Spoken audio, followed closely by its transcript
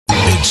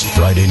It's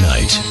Friday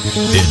night.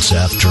 It's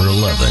after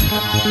 11.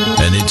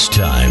 And it's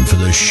time for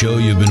the show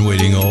you've been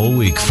waiting all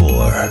week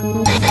for.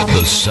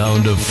 The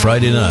sound of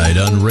Friday night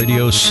on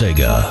Radio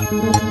Sega.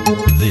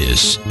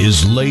 This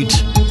is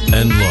Late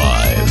and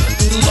Live.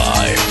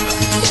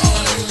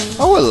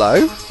 Oh,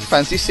 hello.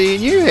 Fancy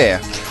seeing you here.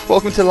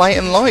 Welcome to Late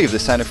and Live, the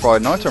sound of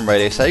Friday night on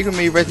Radio Sega with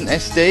me, Resident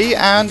SD,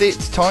 and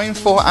it's time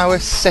for our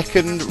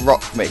second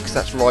rock mix.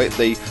 That's right,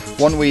 the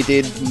one we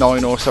did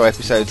 9 or so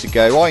episodes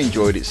ago. I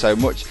enjoyed it so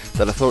much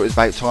that I thought it was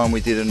about time we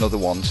did another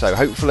one. So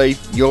hopefully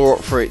you're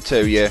up for it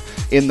too. You're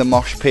in the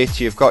mosh pit,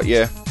 you've got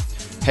your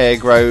hair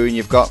grown,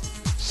 you've got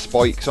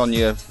spikes on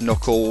your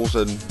knuckles,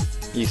 and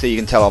you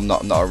can tell I'm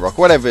not a rocker.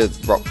 Whatever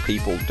rock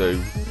people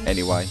do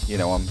anyway, you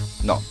know, I'm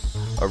not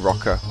a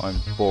rocker,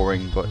 I'm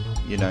boring, but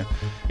you know,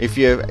 if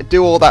you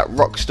do all that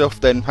rock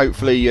stuff, then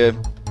hopefully you're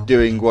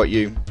doing what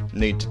you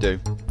need to do.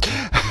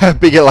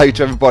 Big hello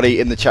to everybody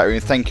in the chat room.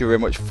 Thank you very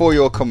much for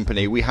your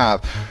company. We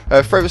have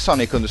Forever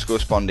Sonic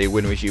 _Spondy,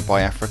 Winner Was You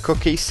by Afra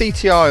Cookie,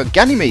 CTR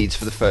Ganymedes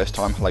for the first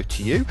time, hello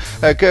to you,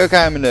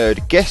 Gergamer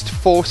Nerd, Guest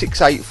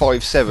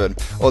 46857,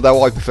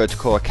 although I prefer to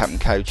call her Captain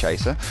Cow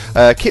Chaser,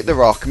 Kit the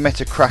Rock,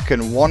 Meta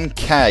Kraken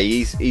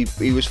 1K,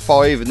 he was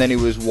 5 and then he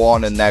was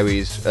 1 and now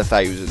he's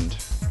 1,000.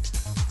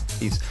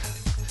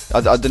 I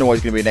don't know what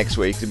he's going to be next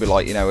week. He'll be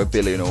like, you know, 1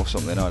 billion or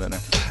something, I don't know.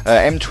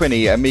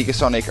 M20, Amiga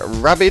Sonic,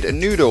 Rabid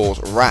Noodles,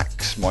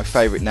 Rax, my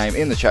favourite name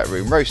in the chat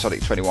room, Rose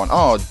Sonic 21,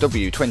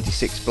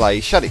 RW26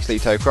 Blaze, Shadix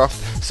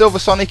Litocroft, Silver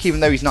Sonic, even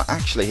though he's not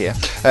actually here,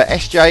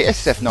 SJ,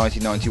 SSF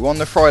 1991,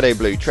 The Friday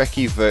Blue,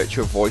 Trekkie,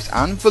 Virtual Voice,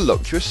 and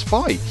Voluptuous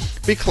Spy.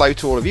 Big hello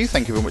to all of you,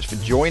 thank you very much for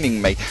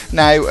joining me.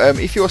 Now,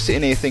 if you're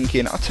sitting here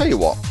thinking, I'll tell you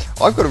what,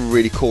 I've got a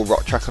really cool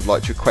rock track I'd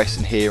like to request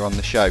and hear on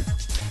the show.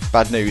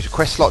 Bad news,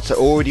 request slots are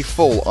already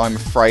full. I'm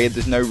afraid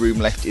there's no room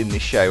left in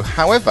this show.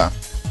 However,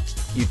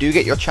 you do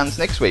get your chance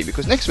next week,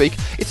 because next week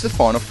it's the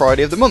final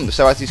Friday of the month.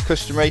 So as is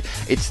customary,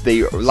 it's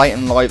the Late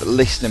and Live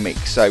listener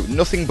mix. So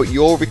nothing but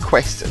your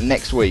requests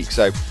next week.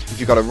 So if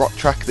you've got a rock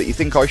track that you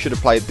think I should have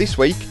played this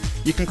week,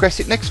 you can request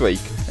it next week.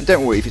 And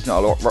don't worry if it's not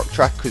a rock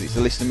track, because it's a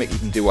listener mix, you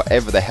can do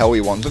whatever the hell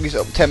you want. As long as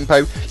it's up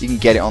tempo, you can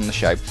get it on the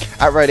show.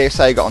 At Radio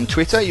Sega on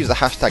Twitter, use the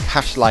hashtag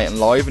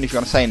 #LateandLive, and if you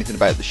want to say anything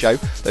about the show,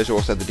 those are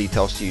also the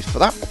details to use for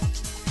that.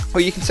 Or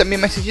you can send me a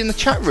message in the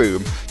chat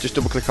room, just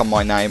double click on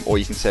my name, or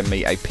you can send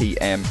me a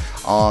PM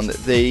on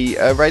the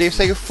Radio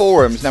Sega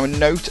forums. Now a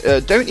note,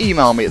 don't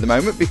email me at the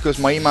moment because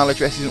my email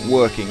address isn't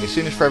working. As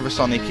soon as Forever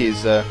Sonic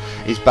is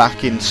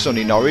back in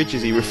sunny Norwich,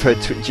 as he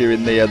referred to it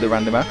during the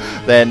random hour,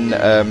 then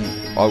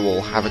I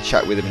will have a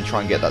chat with him and try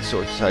and get that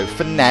sorted. So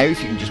for now,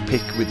 if you can just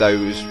pick with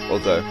those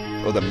other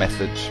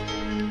methods,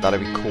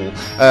 that'd be cool.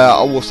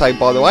 I will say,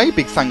 by the way,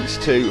 big thanks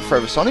to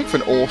Forever Sonic for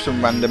an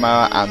awesome random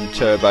hour, and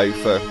Turbo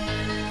for,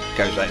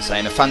 goes without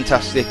saying, a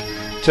fantastic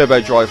Turbo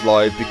Drive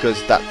Live,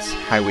 because that's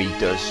how he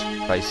does,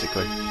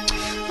 basically.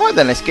 Right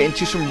then, let's get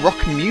into some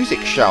rock music,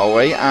 shall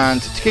we?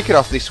 And to kick it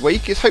off this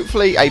week is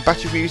hopefully a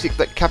batch of music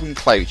that Captain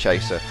Cloud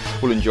Chaser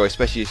will enjoy,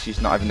 especially if she's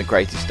not having the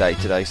greatest day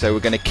today. So we're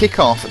going to kick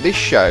off this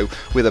show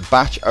with a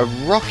batch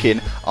of rockin'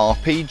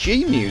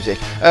 RPG music.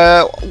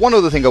 One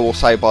other thing I will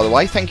say, by the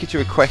way, thank you to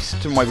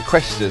my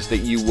requesters that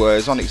you were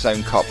Sonic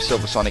Zone Cop,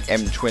 Silver Sonic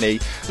M20,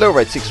 Little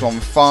Red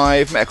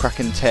 615,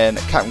 Metakraken 10,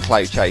 Captain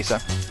Cloud Chaser,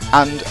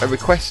 and a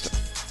request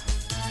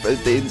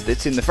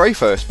that's in the very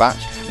first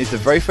batch. It's the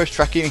very first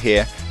track in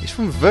here. It's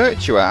from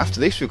Virtua.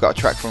 After this, we've got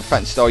a track from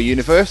Phantasy Star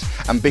Universe,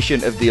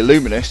 Ambition of the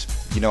Illuminous.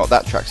 You know what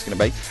that track's going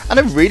to be, and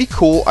a really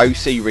cool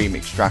OC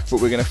remix track. But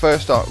we're going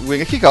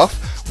to kick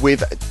off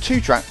with 2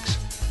 tracks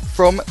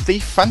from the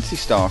Phantasy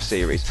Star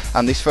series,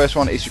 and this first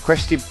one is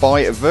requested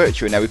by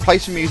Virtua. Now we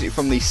played some music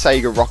from the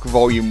Sega Rock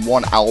Volume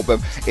 1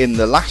 album in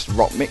the last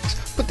rock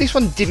mix, but this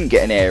one didn't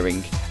get an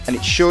airing, and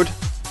it should,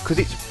 because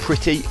it's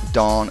pretty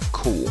darn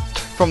cool.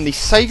 From the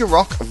Sega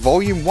Rock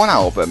Volume 1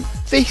 album,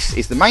 this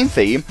is the main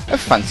theme of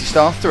Phantasy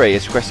Star 3,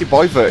 as requested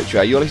by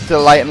Virtua. You're listening to the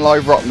Late and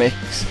Live rock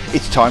mix.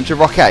 It's time to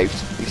rock out.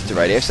 This is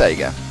Radio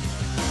Sega.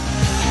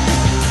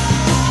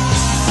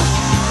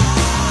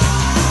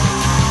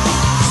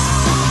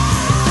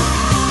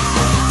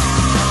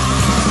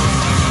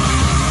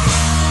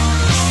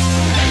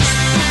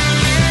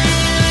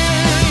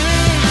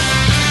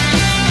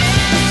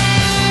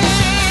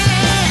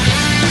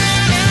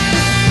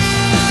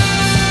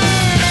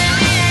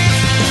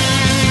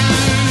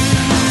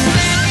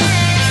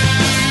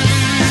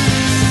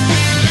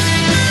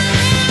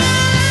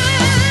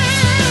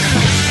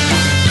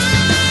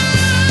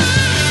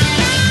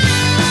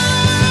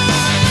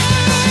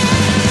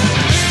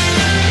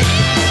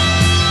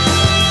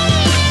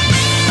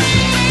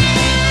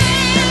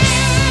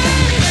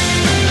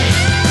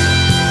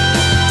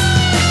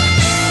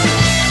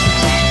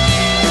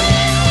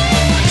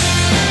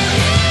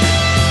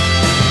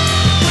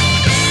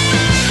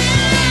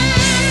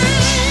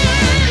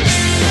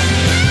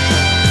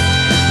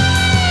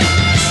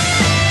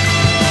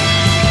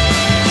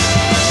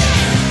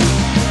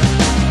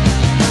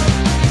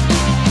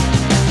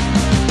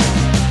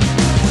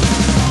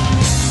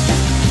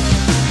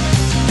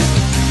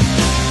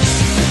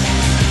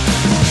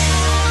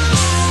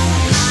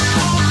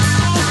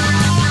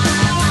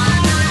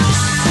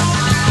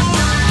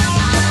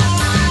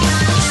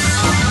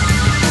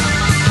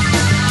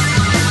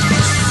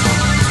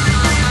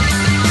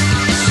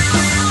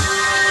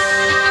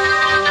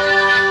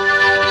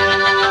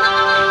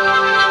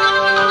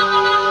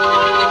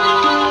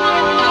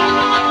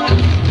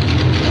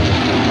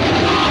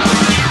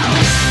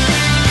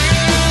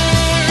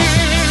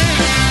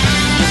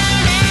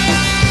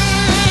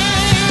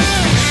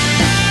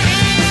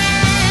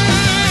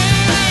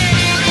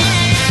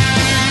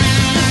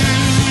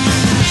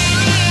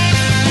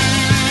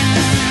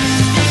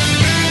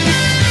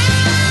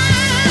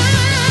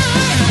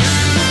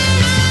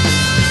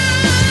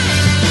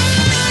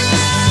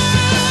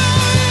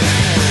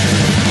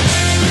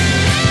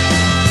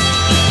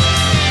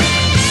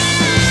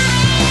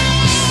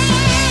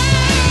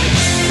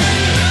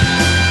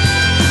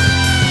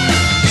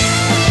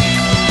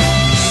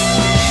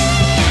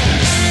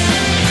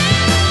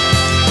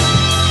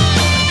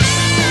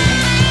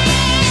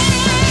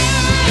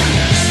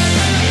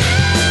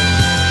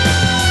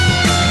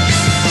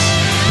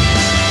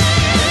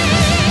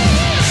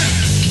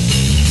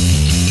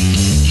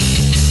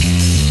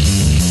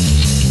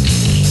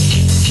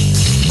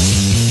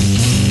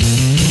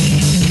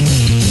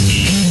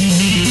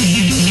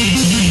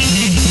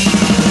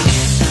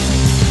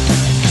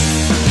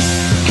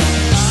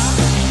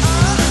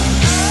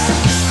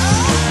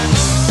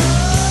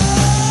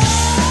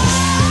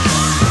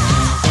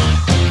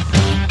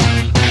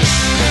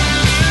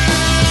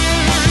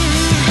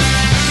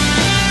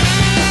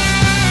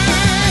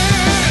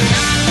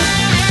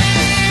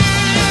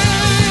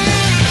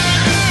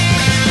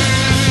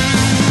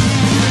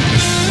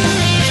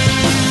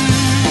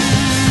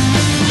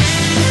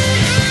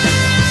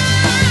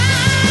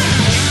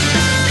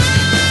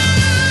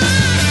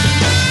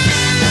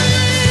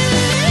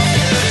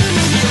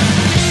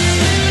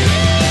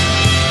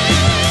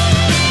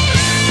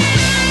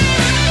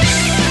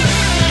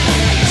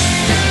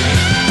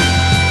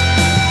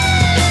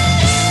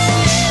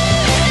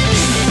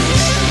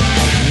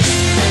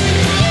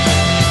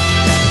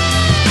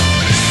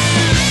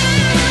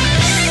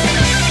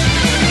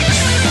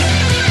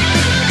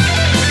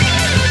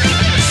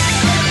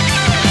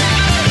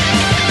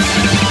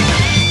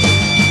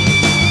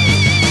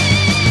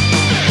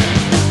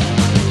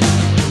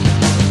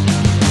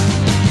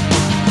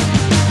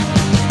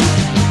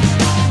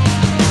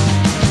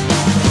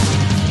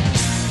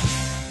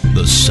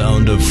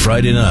 of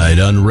Friday night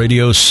on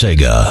Radio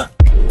Sega.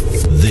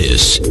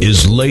 This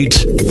is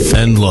Late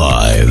and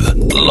Live.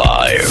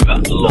 Live. We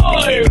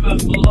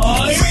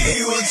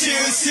will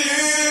choose to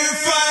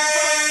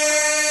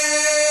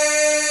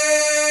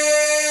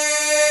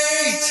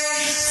fight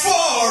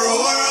for a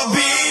world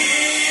beyond.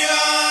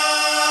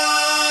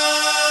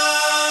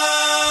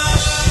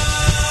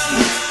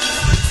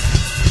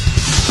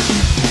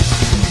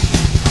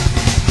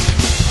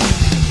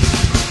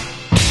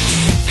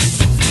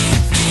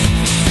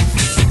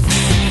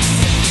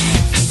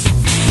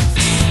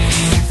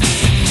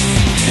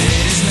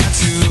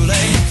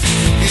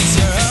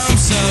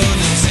 So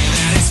don't say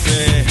that it's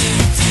fate.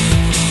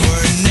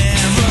 We're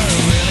never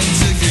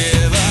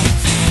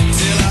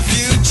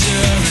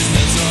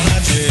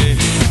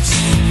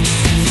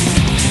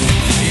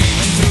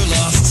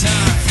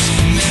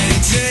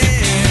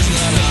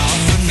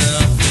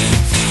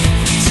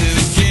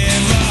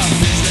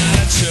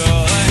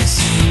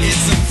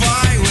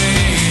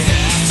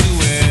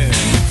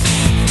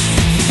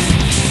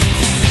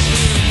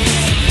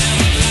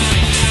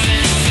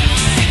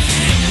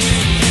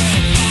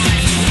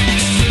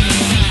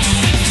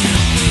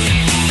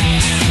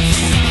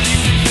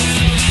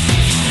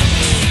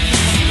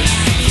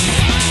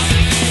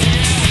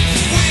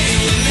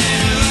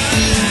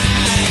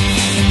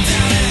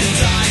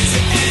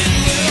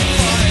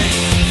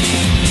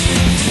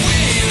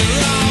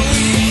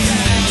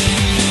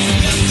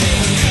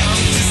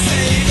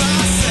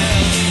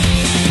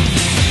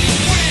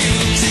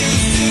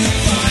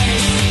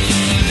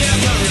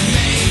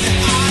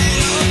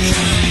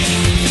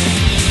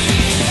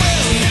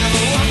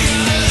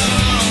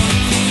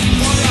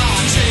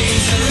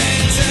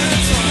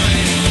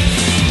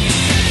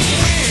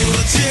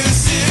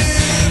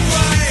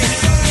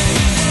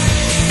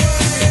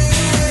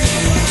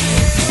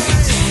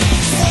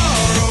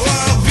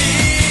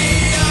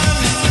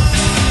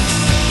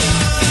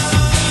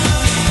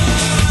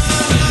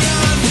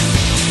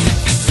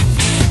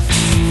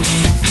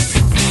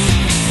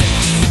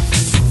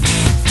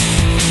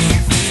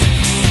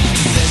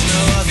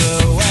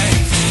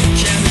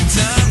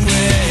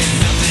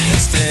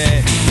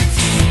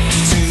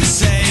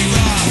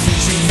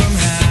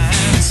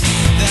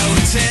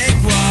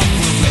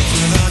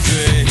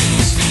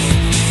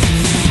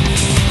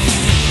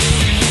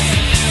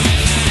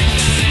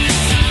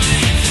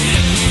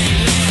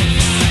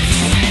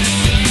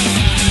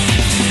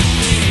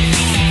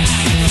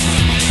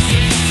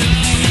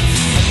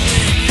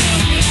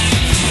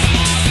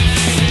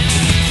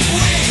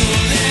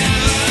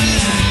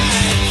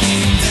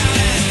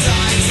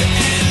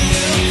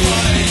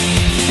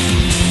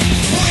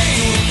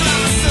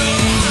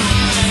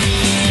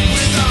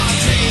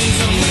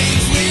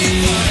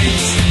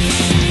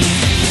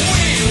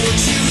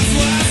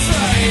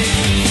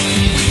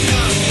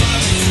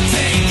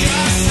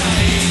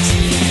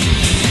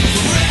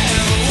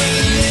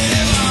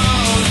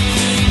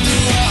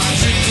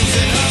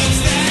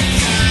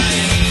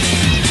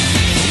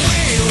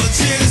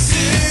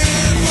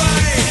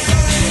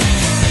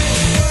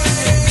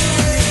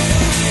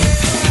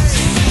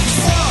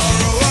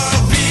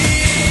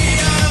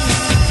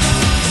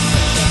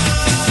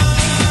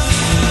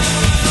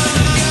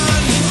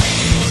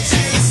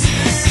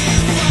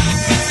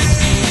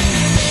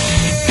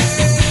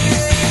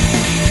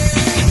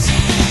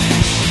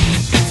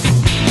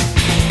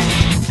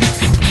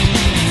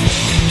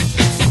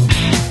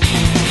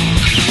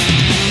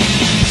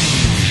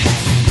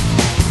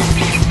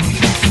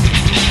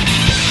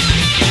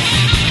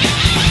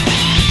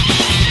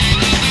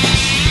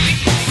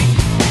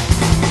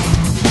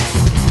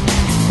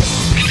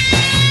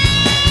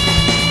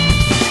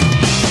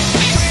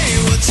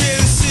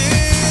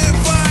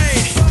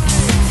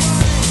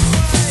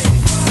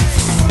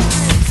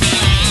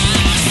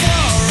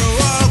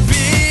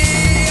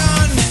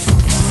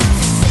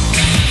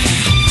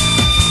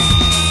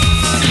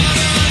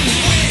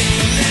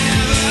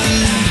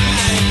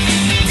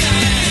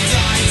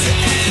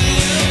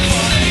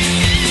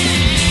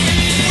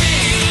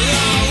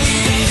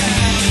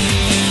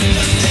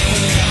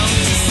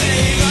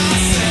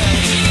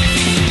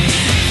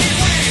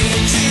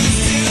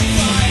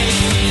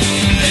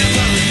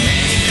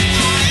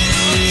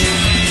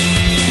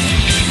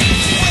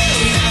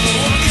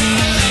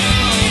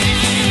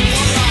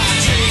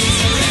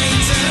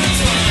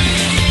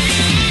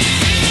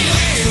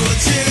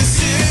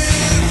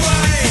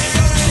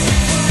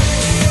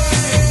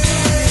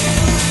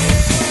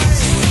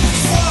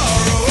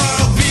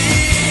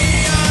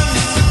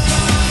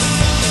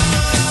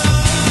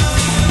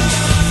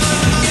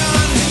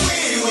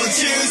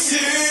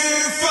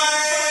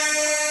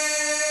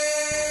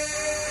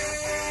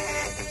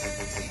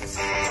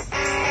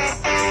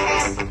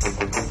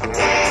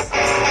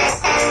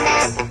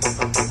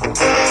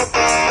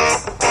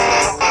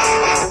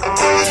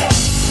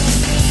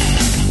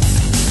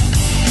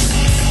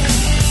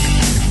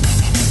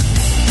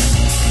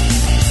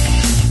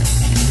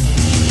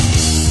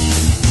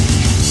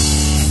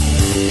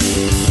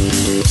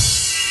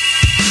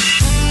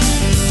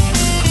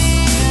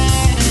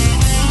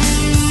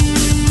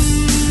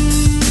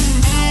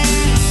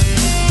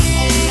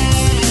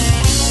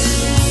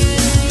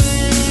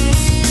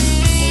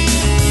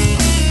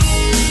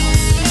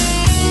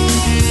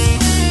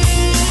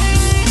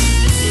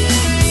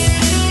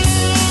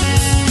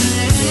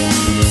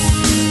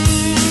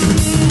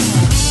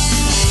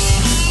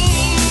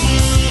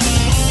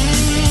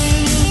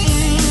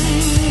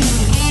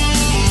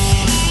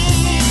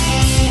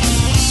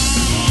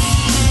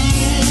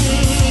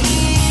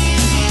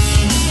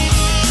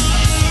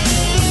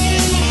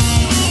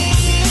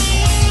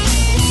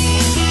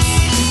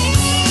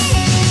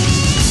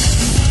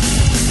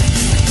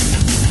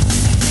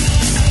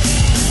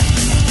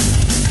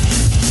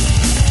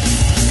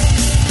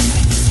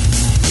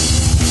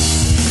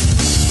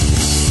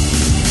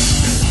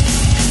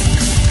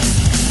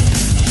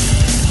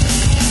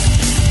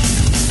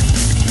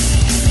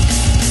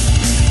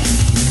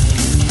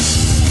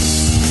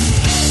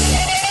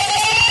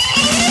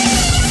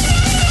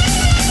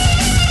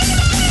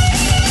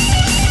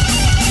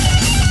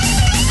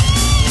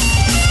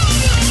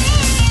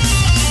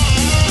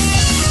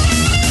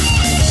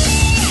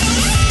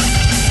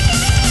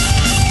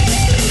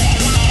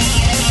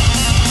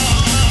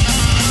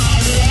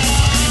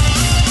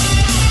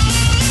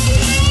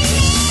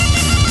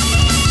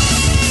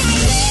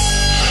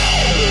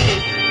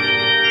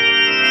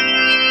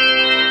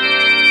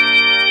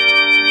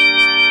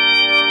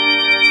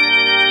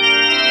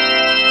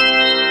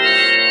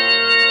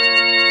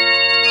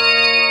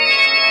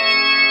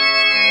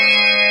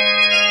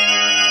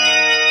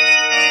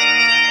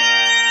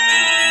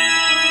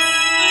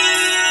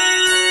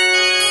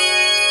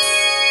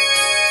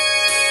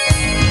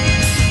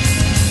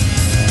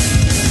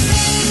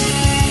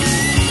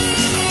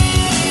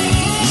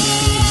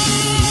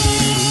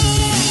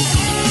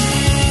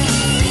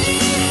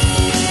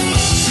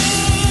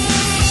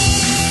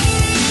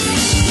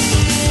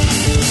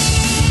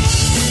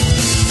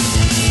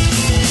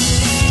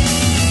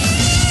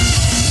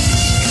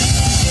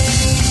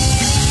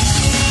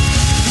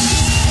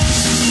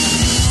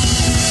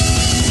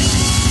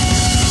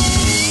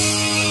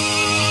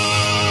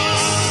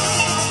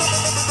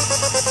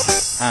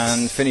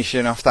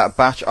finishing off that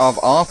batch of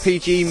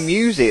RPG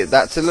music.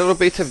 That's a little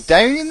bit of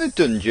Down in the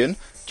Dungeon,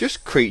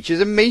 Just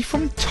Creatures and Me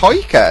from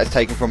Taika,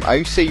 taken from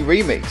OC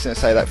Remix. And I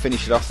say that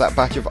finishes off that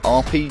batch of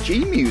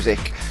RPG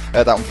music.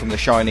 That one from the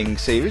Shining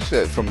series,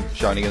 from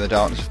Shining in the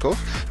Darkness, of course.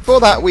 Before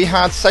that, we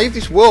had Save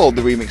This World,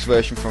 the remix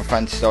version from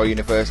Phantasy Star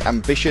Universe,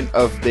 Ambition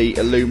of the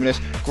Illuminous.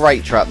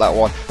 Great track, that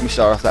one. And we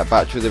start off that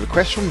batch with a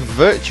request from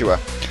Virtua.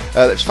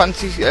 That's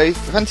Phantasy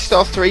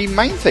Star 3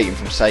 main theme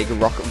from Sega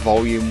Rock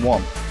Volume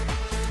 1.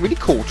 Really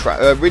cool track,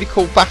 really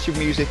cool batch of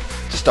music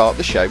to start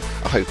the show.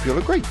 I hope you'll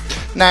agree.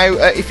 Now,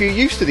 if you're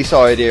used to this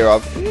idea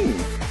of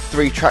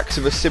 3 tracks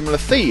of a similar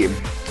theme,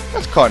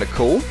 that's kind of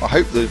cool. I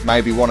hope there's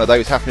maybe one of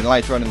those happening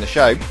later on in the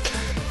show.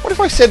 What if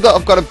I said that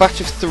I've got a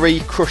batch of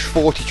 3 Crush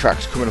 40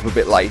 tracks coming up a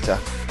bit later?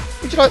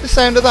 Would you like the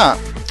sound of that?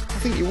 I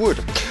think you would.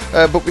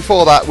 But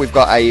before that, we've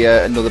got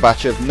another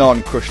batch of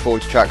non-Crush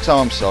 40 tracks. Oh,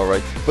 I'm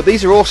sorry. But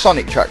these are all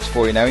Sonic tracks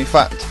for you now. In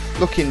fact,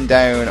 looking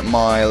down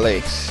my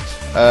list,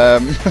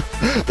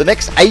 the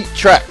next 8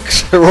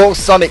 tracks are all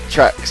Sonic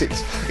tracks.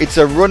 It's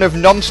a run of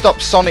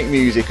non-stop Sonic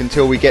music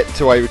until we get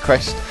to a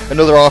request,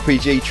 another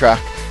RPG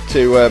track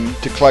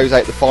to close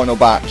out the final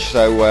batch.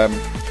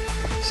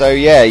 So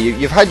yeah,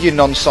 you've had your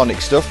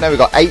non-Sonic stuff. Now we've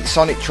got 8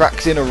 Sonic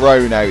tracks in a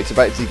row now. It's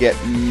about to get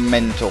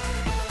mental.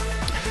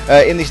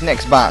 In this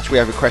next batch, we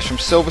have requests from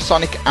Silver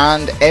Sonic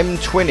and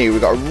M20.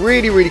 We've got a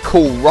really, really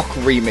cool rock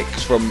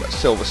remix from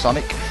Silver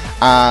Sonic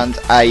and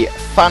a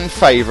fan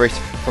favourite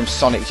from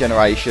Sonic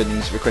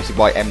Generations requested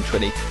by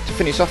M20 to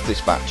finish off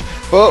this batch.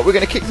 But we're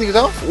going to kick things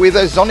off with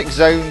a Sonic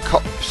Zone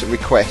Cops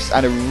request,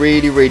 and a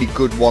really, really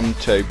good one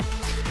too.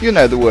 You'll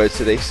know the words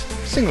to this.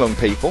 Sing along,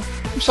 people.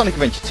 From Sonic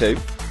Adventure 2,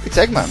 it's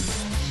Eggman.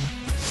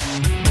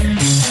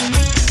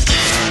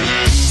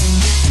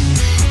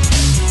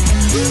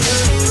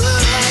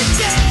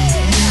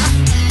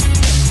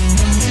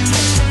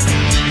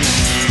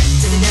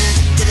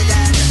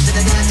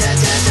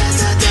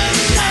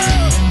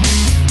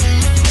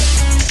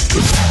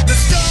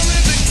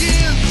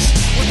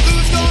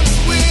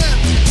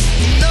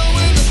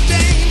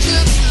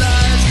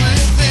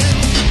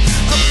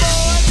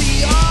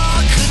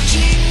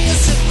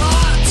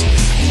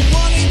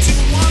 Wanting to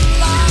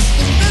unlock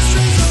the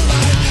mysteries of life.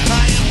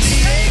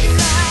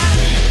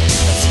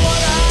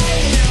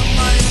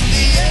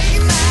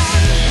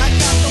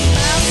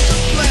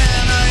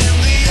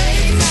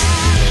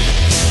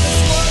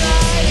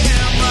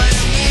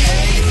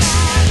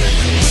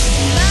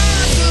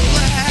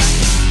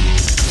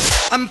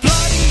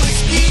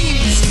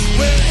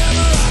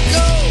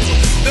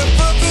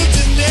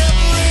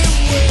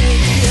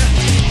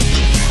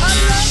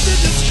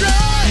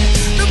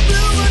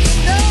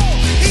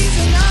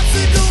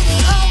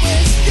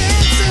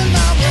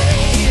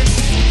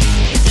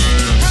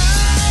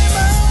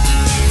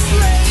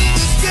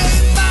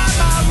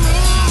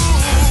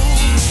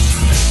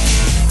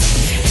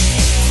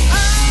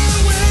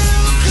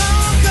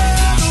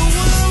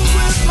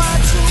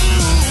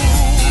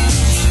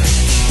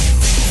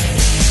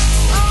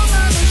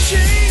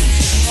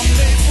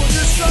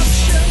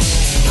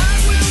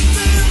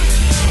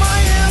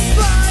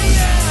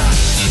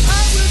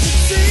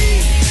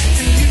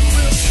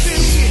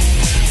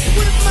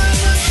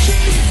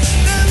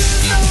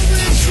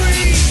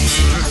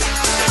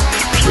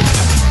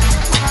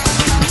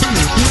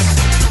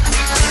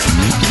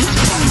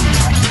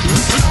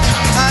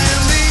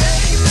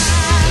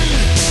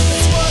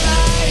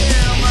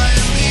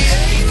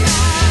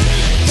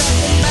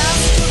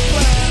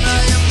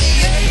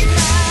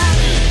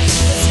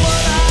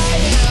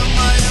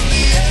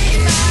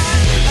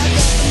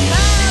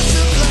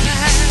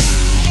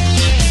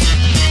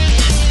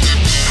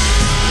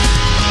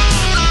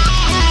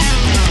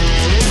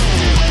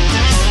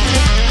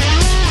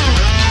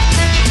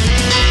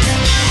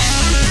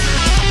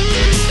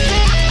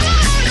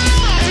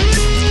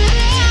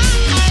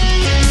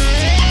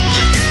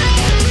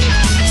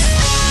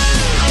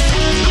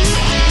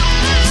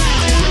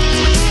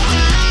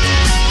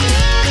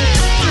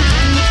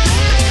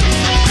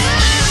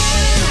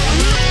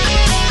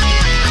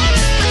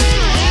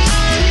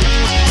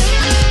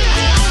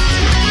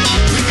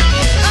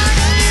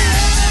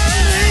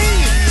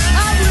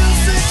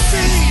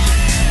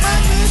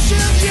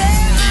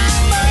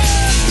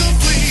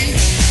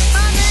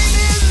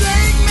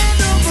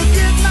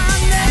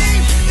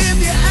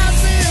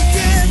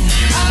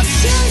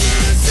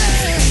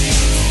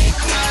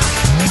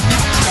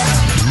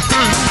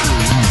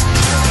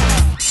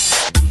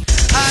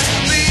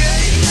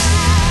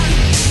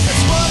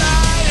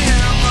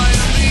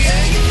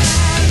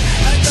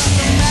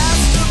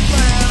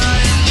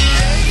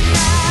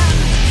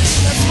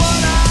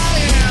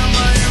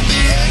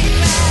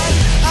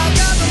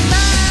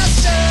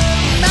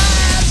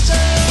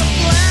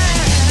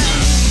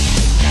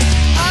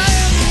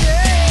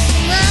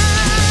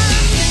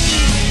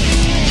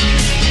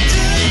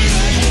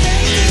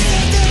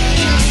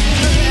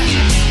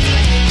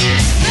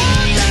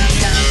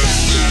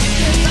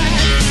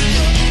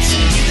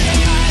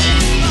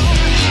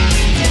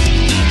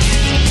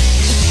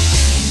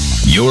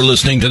 You're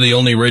listening to the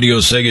only Radio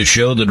Sega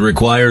show that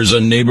requires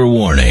a neighbor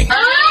warning.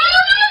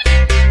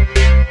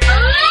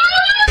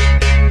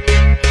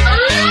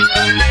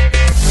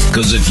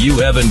 Because if you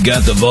haven't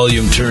got the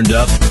volume turned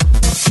up,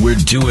 we're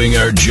doing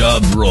our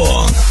job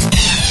wrong.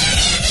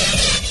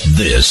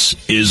 This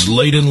is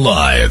Late and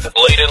Live.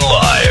 Late and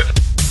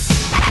Live.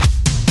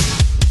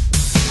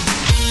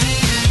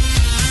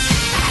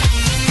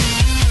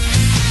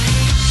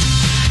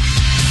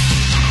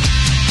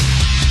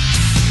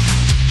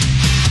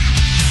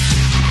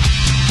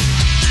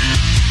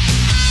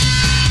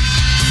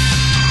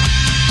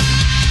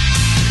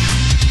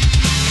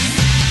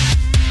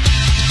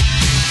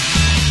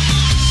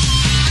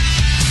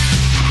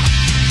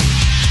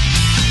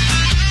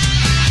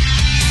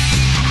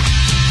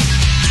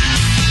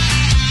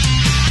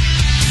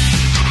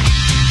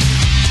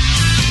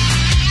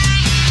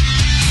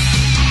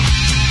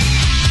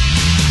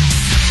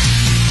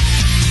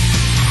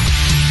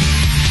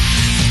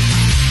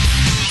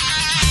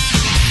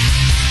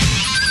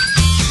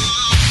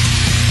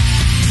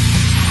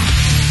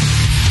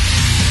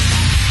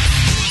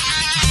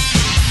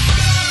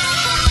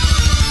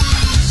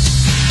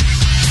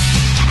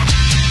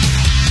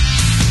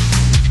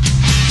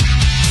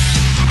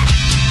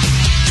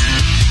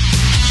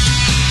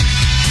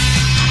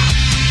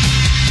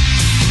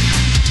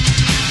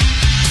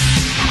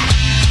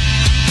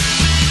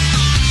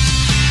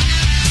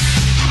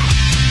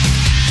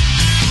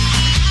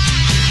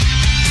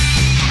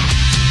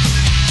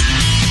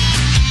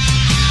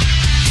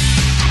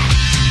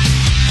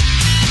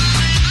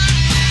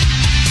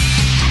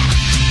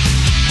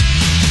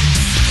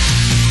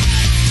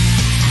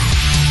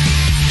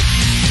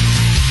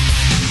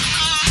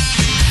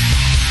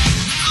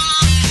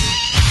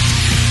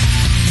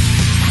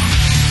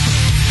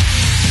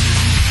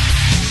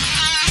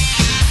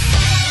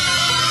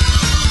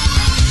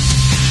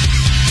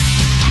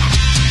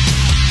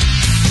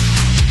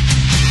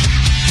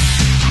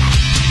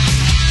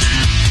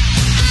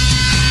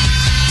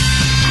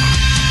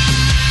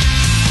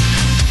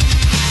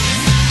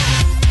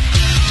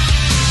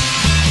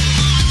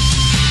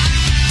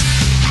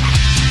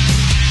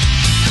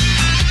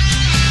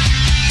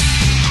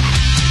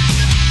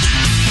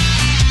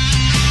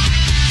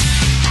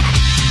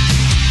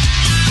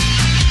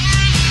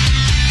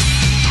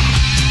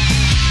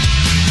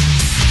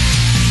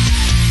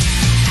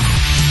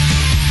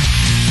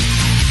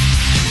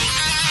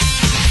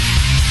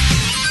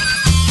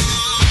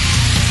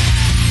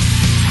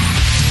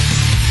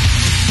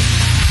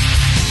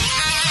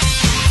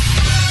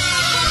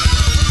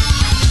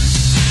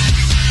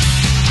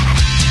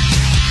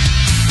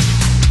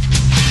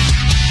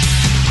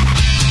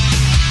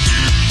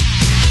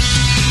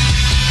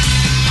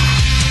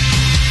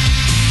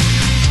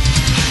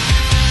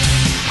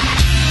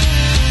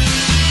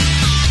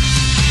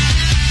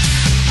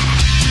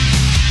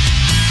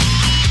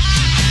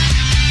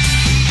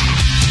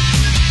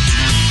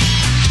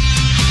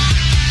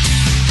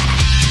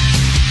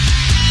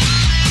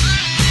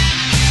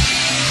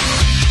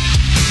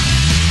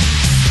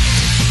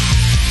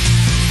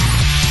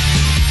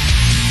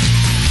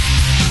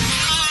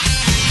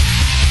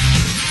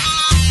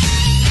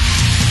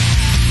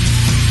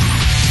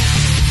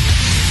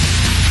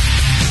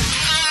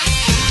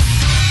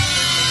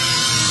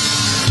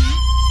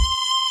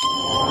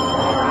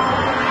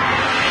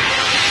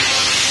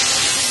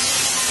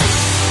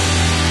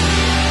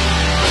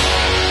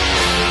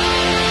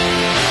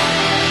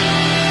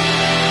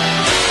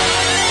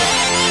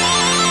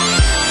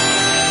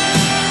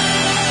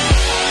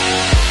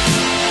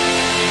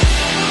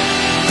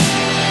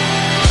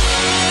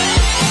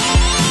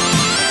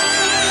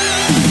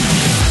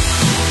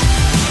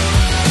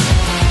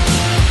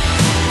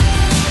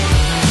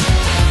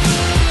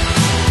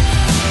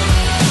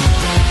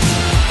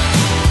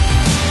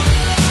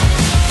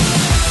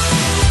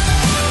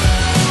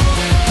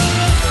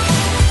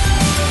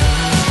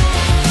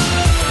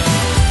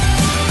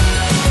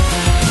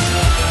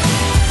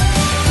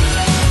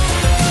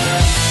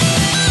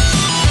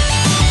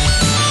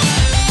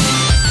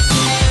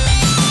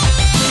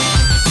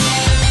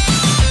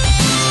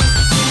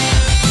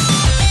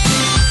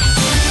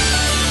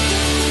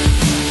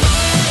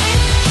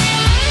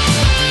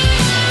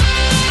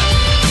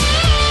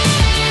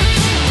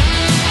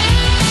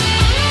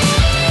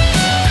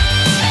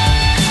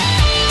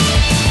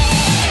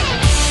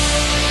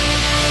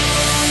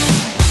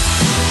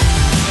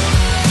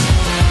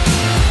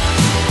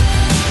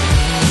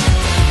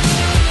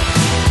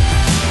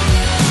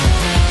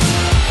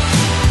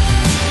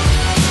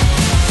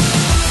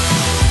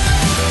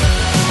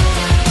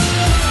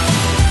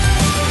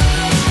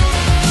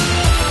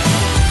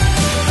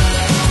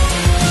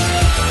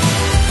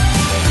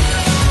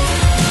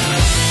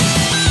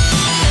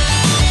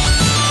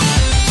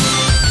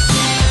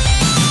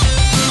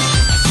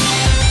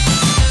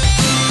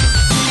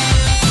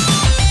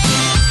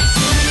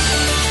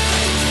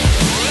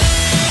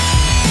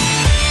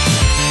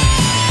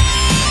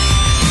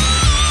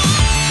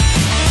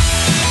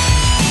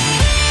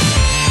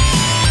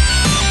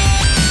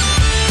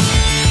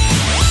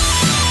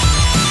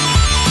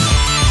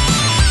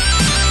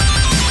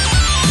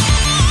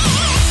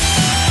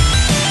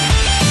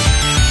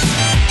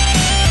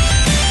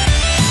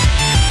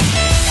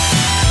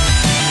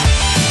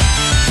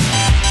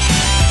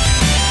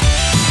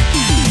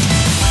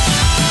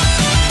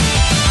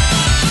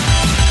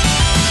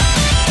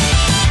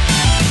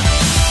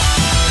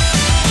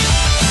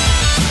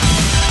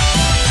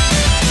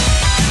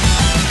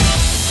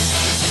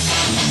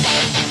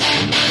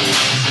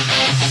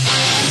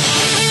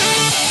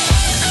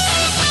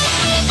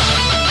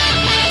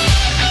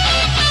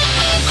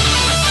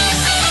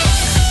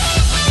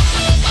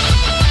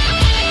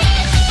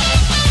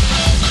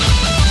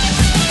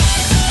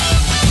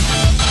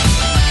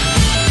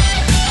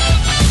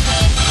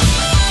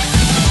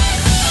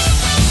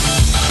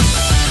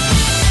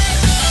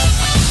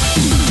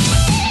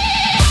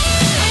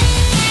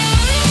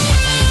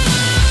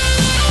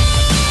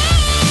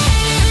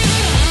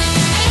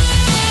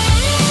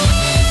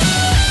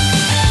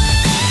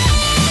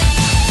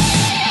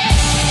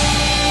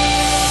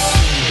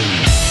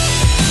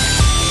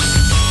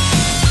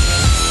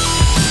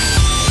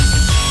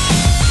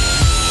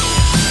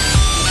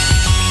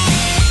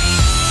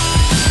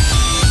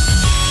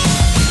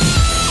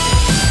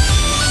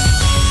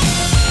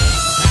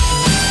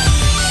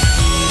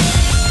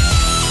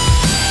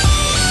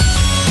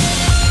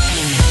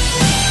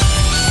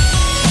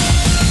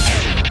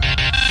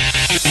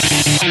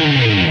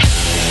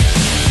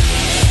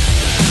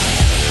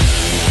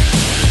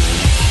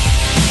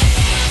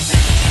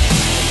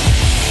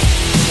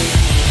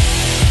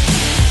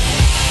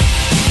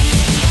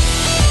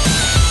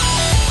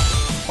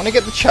 want to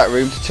get the chat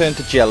room to turn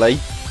to jelly,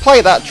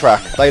 play that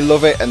track. They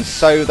love it, and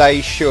so they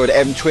should.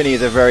 M20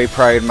 is a very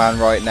proud man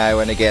right now,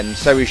 and again,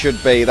 so he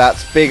should be.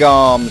 That's Big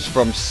Arms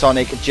from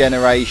Sonic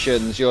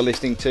Generations. You're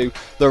listening to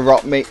the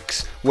Rock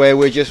Mix, where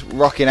we're just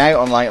rocking out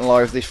on Late and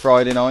Live this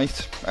Friday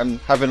night and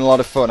having a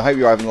lot of fun. I hope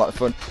you're having a lot of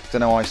fun, because I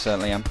know I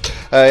certainly am.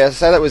 As I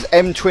say, that was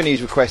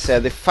M20's request there,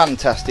 the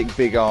fantastic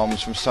Big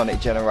Arms from Sonic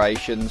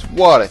Generations.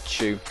 What a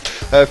tune.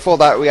 For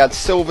that, we had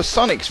Silver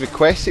Sonic's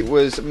request. It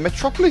was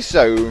Metropolis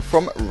Zone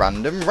from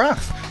Random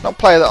Wrath. Not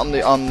played that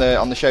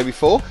on the show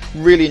before.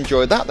 Really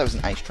enjoyed that. That was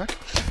an ace track.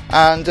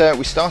 And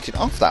we started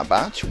off that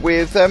batch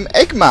with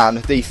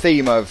Eggman, the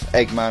theme of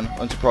Eggman,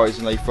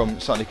 unsurprisingly, from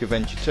Sonic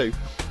Adventure 2.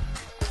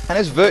 And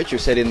as Virtua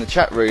said in the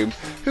chat room,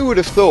 who would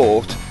have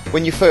thought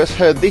when you first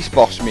heard this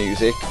boss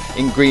music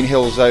in Green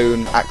Hill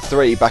Zone Act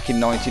 3 back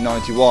in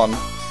 1991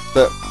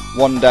 that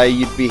one day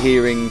you'd be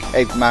hearing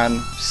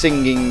Eggman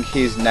singing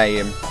his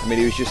name. I mean,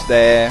 he was just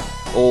there,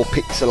 all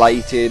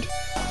pixelated,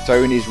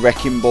 throwing his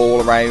wrecking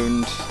ball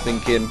around,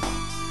 thinking,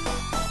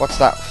 what's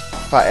that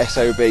fat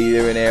SOB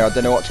doing here? I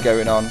don't know what's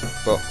going on.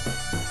 But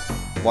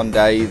one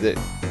day that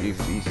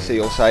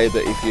he'll say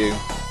that if you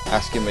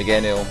ask him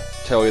again, he'll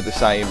tell you the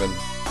same and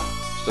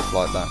stuff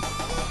like that.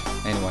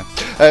 Anyway,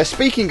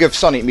 speaking of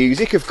Sonic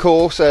music, of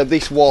course,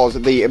 this was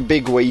the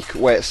big week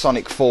where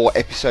Sonic 4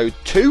 Episode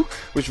 2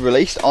 was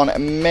released on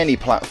many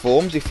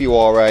platforms. If you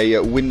are a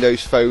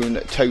Windows Phone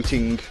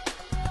toting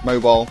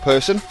mobile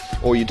person,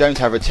 or you don't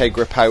have a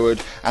Tegra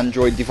powered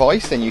Android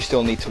device, then you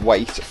still need to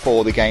wait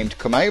for the game to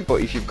come out.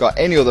 But if you've got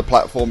any other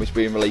platform it's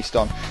being released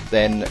on,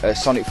 then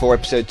Sonic 4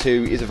 Episode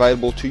 2 is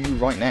available to you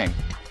right now.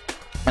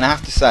 And I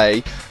have to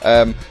say,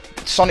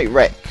 Sonic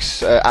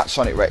Rex, at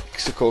Sonic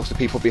Rex, of course, the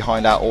people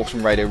behind our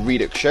Awesome Radio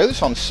Redux show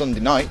that's on Sunday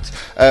night,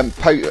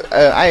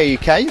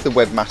 AUK, the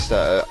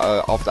webmaster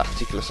of that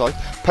particular site,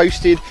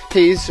 posted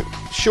his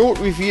short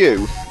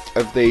review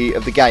of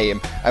the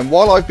game. And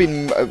while I've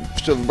been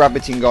sort of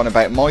rabbiting on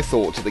about my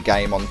thoughts of the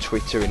game on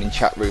Twitter and in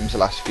chat rooms the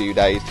last few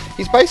days,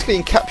 he's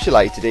basically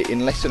encapsulated it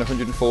in less than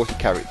 140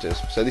 characters.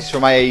 So this is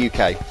from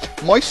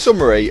AUK. My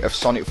summary of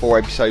Sonic 4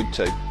 Episode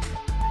 2.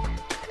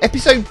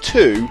 Episode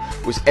 2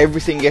 was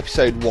everything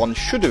Episode 1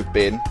 should have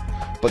been,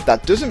 but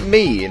that doesn't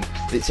mean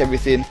that it's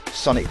everything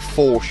Sonic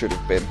 4 should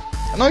have been.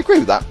 And I agree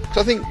with that, because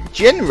I think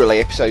generally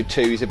Episode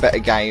 2 is a better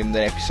game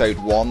than Episode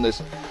 1. I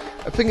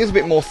think there's a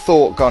bit more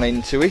thought gone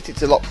into it,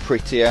 it's a lot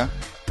prettier,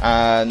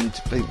 and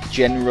I think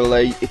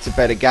generally it's a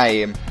better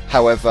game.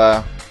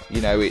 However,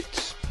 you know,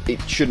 it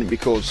shouldn't be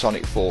called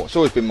Sonic 4. It's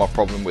always been my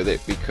problem with it,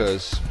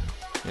 because,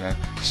 you know,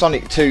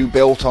 Sonic 2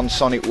 built on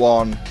Sonic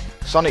 1,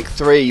 Sonic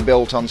 3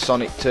 built on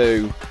Sonic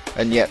 2,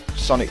 and yet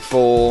Sonic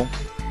 4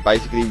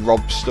 basically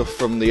robs stuff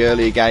from the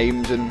earlier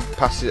games and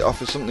passes it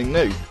off as something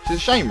new. It's a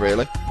shame,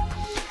 really.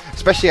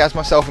 Especially as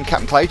myself and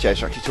Captain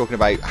Claychase are actually talking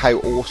about how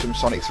awesome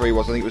Sonic 3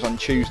 was. I think it was on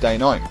Tuesday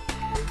night.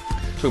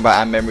 Talking about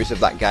our memories of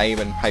that game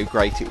and how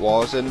great it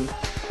was, and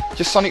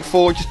just Sonic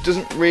 4 just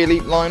doesn't really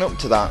line up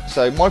to that.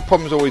 So my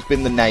problem's always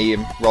been the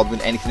name rather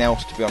than anything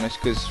else, to be honest,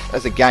 because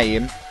as a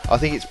game I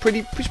think it's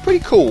pretty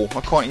cool.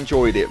 I quite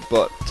enjoyed it,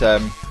 but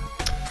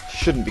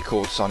shouldn't be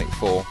called Sonic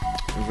 4.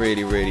 It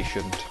really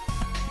shouldn't.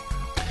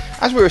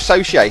 As we're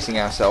associating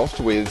ourselves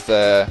with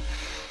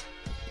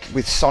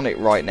Sonic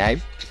right now, I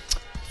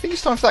think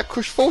it's time for that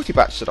Crush 40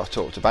 batch that I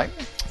talked about.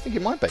 I think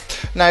it might be.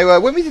 Now,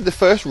 when we did the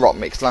first Rock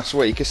Mix last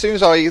week, as soon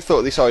as I thought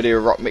of this idea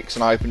of Rock Mix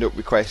and I opened up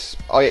requests,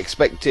 I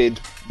expected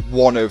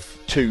one of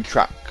two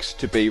tracks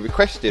to be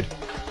requested.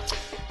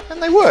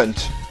 And they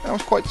weren't. I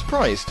was quite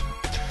surprised.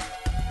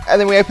 And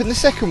then we opened the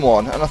second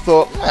one, and I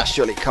thought,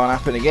 surely it can't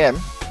happen again.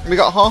 We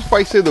got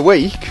halfway through the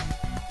week,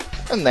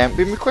 and they haven't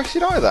been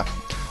requested either.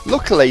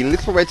 Luckily,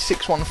 Little Red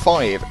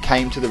 615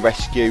 came to the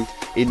rescue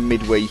in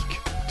midweek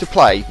to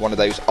play one of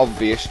those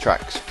obvious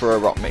tracks for a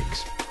Rock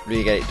Mix.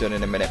 Really get it done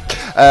in a minute.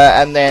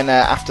 And then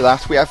after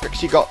that, we have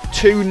actually got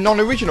two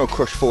non-original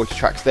Crush 40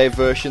 tracks, their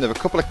version of a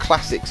couple of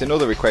classics,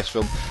 another request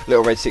from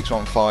Little Red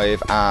 615,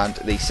 and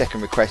the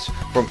second request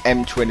from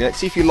M20. Let's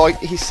see if you like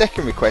his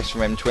second request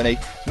from M20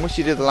 as much as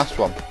you did the last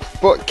one.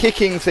 But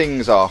kicking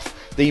things off,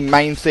 the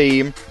main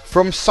theme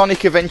from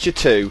Sonic Adventure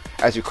 2,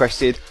 as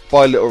requested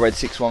by Little Red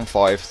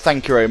 615.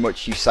 Thank you very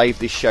much, you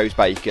saved this show's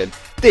bacon.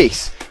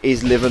 This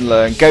is Live and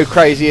Learn. Go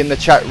crazy in the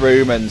chat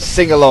room and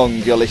sing along.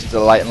 You're listening to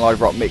the Late and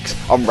Live Rock Mix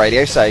on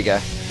Radio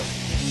Sega.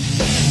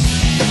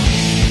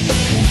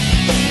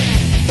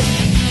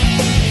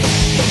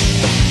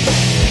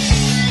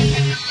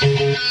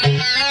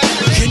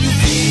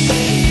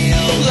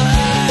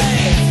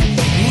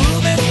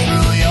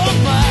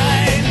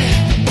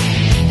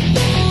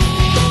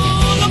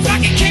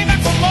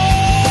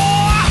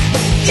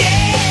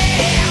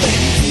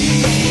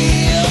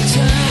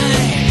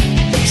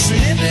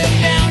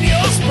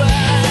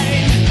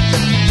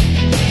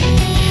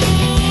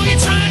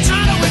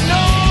 Trying to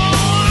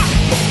ignore,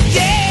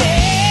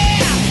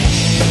 yeah.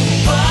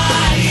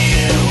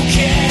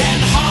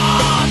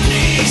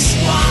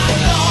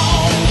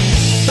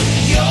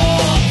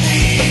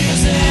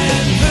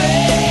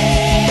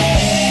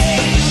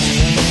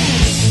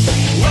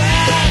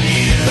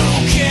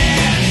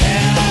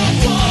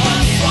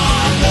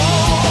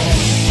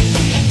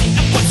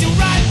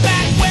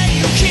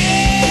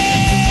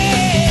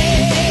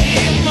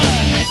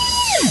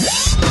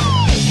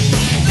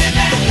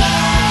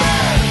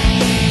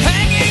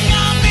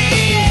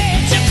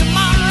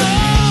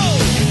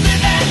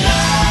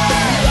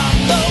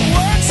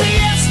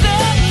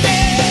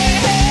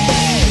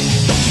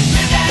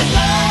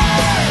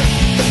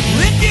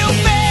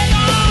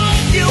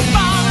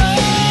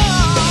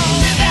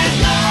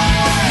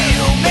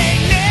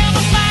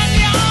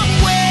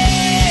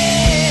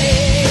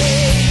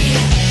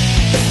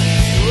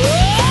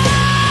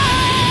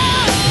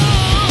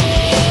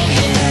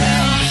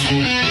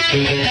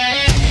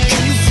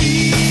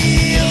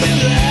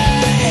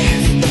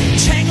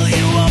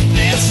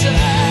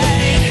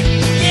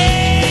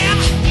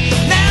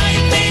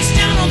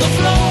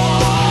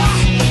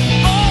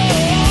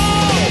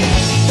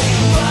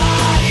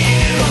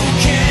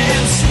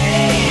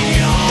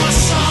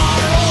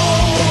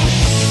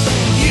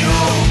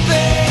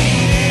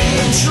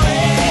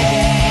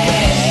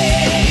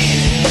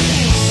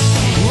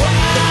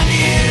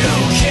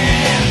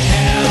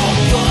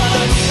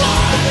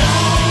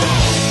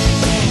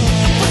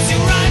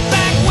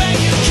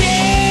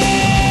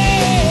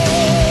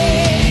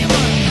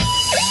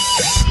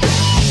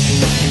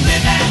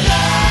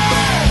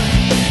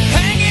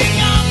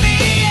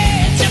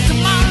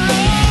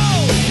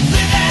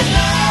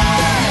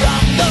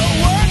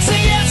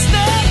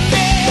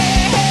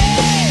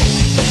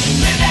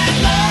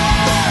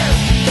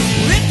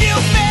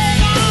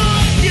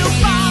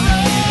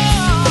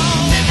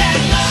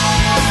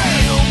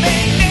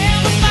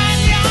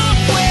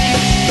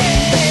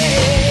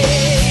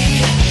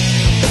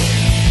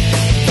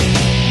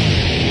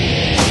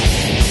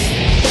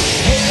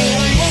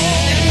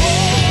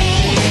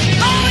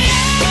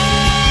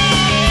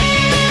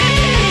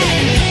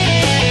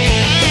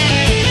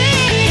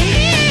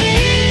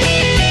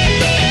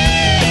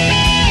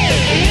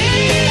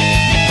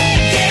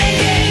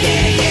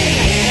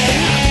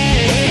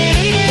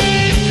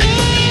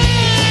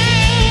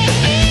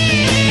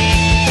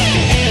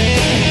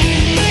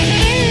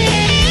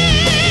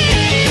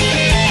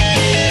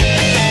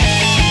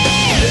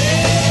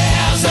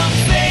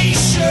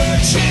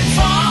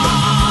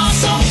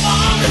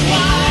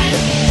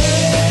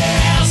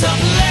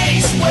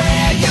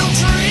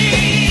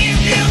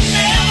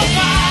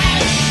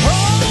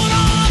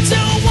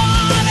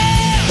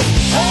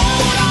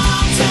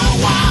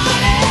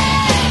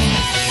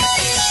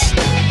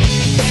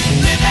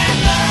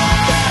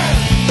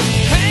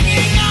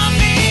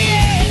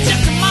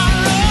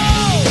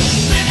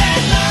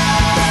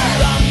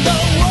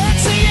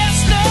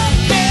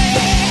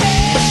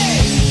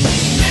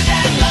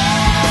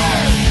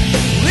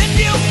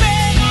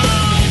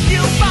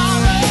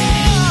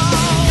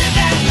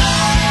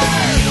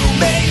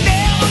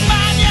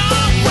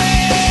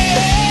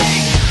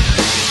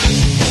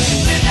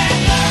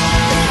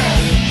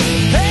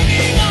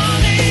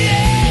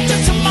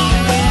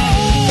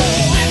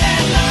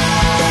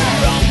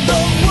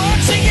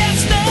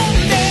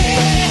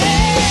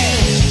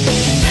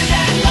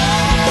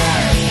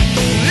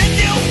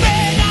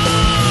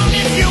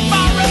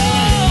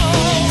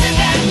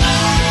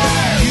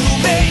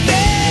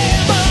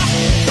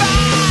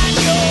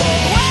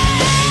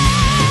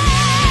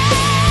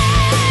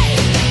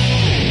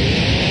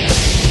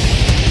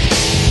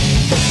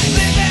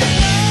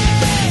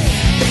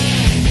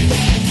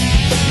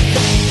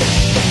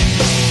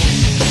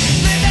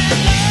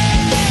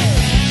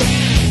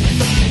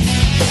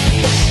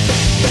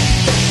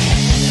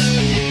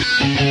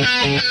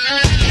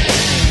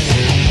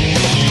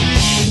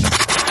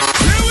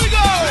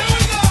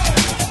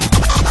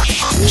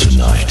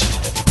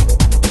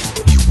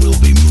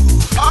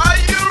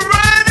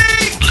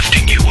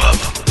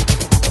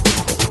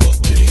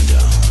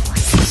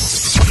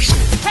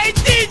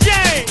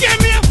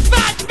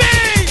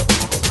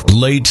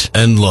 Late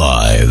and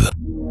Live.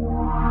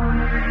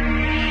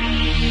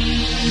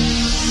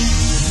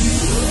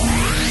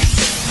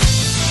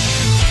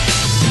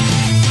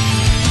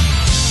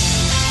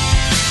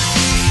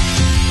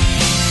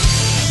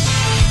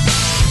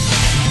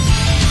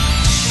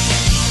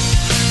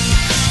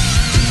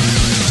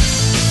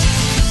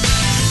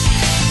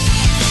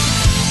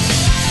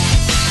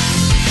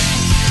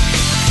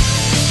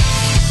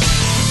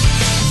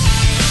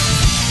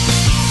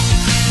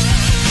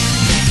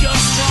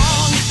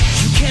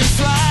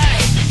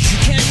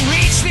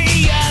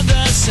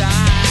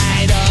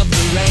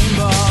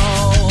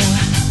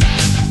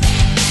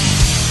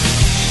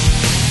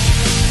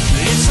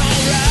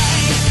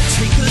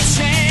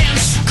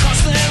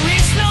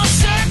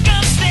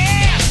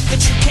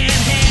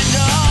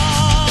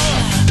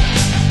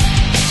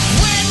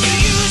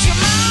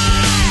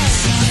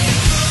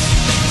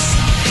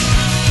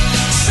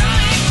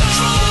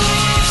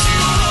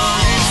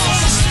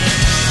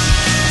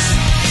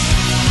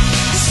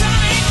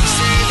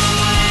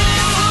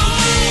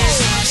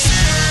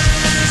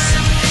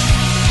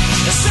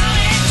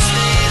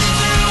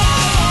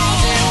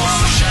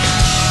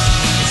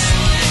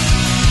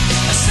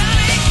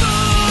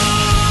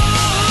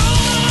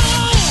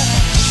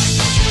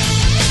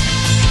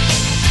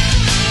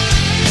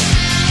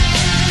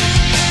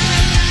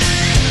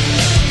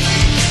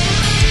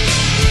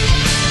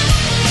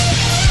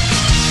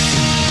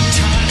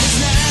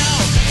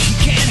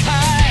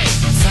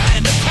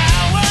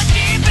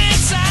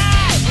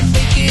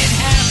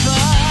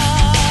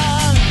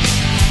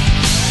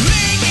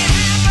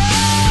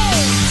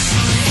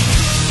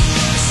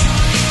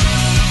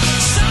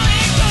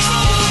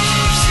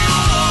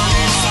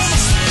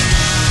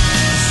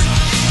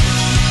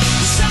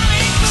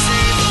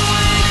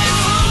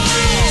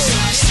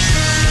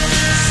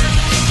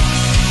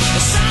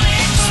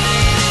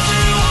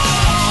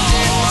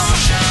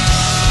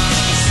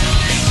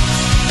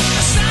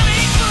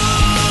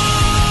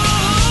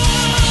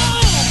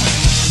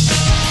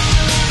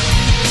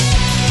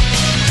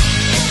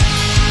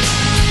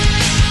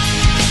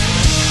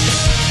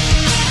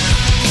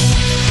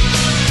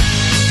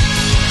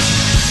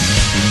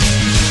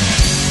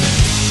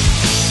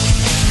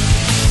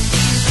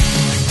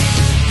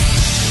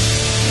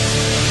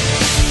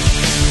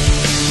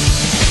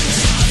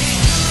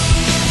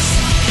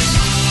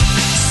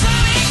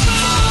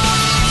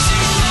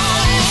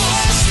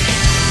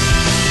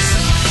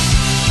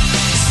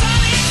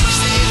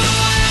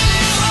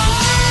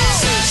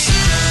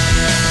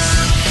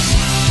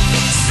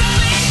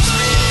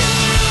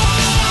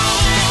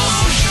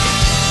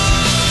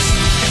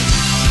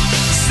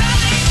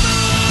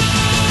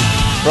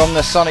 From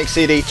the Sonic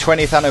CD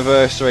 20th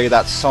anniversary,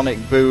 that's Sonic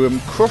Boom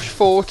Crush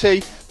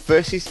 40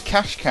 versus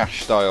Cash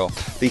Cash style.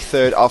 The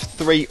third of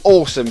three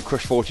awesome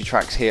Crush 40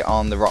 tracks here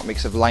on the Rock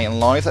Mix of Late and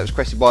Live. That was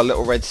requested by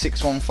Little Red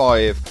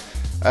 615.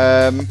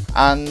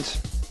 And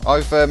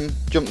I've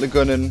jumped the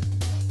gun and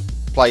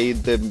played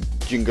the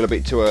jingle a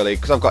bit too early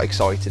because I've got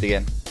excited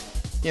again.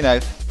 You know,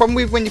 the problem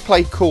with when you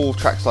play cool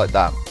tracks like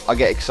that, I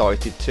get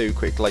excited too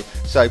quickly.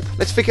 So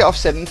let's pick it off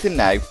said anything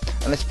now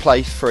and let's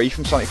play Free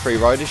from Sonic Free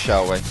Riders,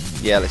 shall we?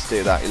 Yeah, let's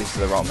do that. You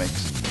listen to the Rock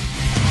Mix.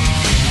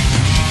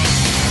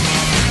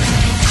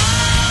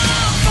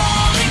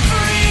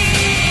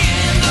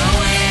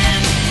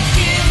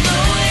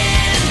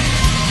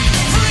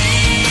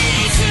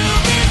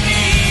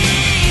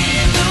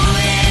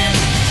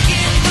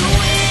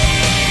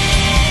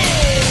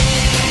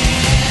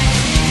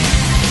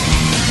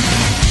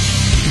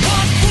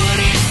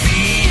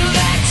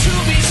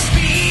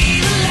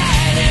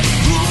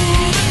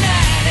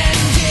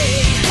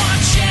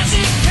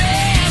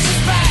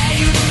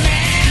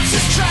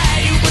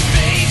 Try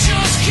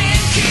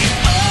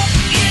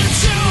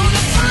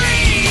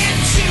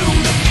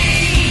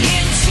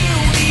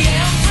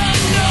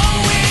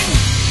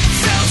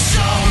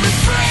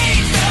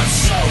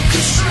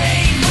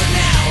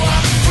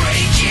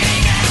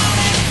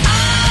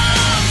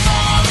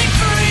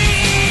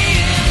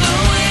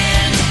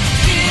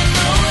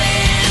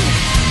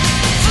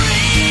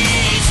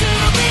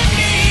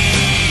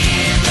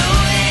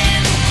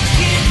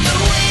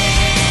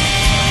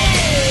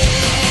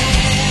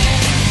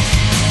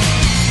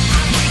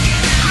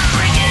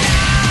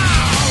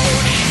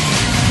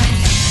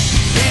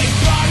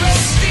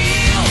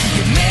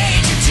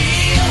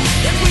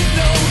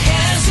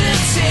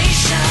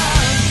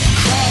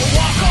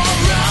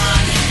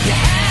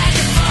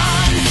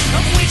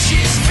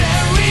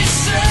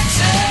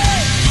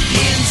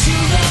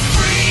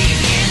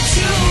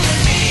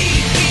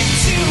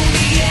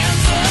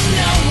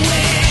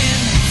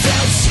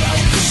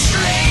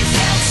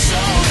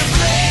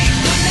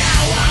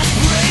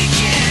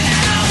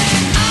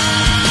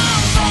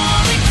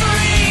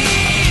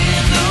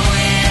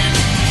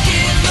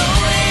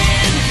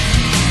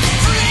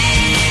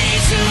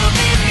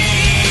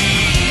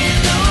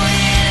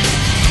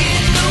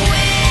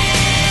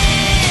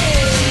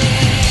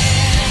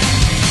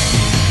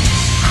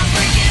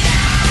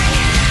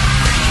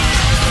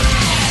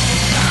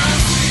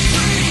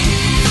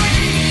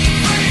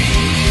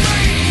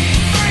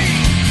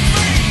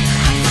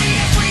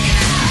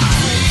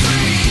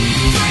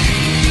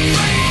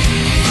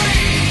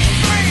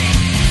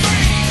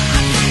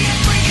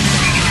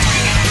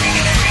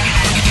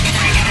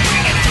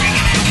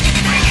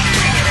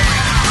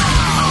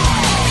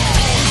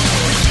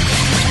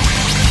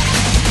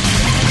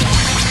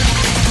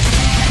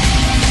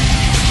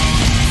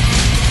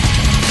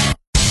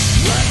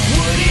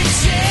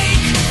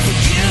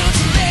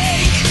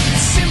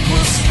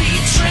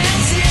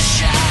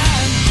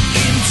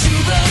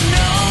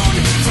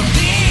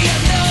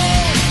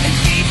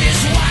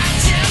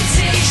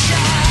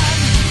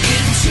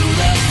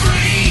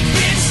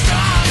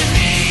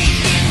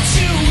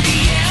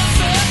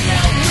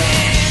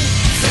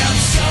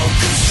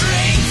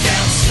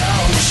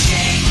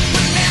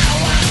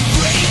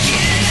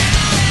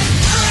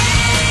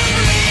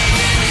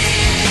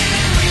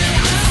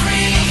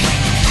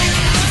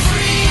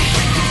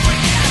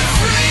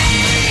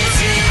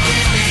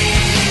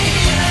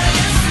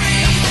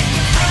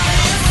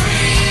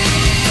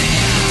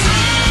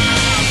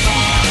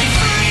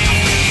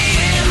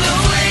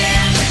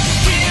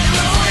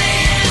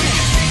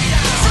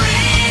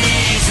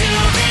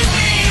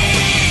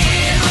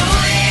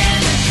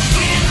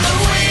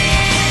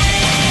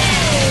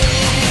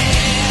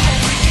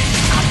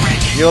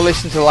You're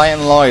listening to Late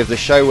and Live, the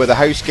show where the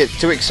host gets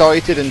too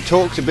excited and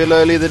talks a bit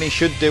earlier than he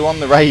should do on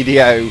the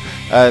radio,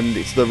 and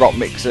it's the rock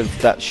mix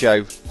of that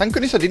show. Thank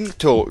goodness I didn't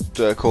call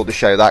the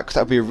show that, because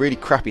that would be a really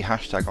crappy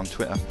hashtag on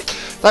Twitter.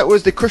 That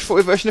was the Crush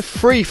 40 version of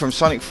Free from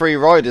Sonic Free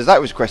Riders.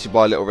 That was requested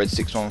by Little Red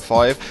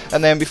 615.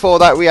 And then before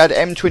that we had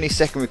M20's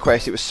second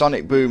request. It was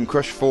Sonic Boom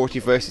Crush 40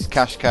 versus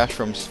Cash Cash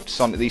from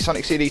the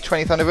Sonic CD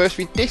 20th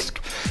anniversary disc.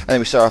 And then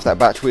we start off that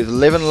batch with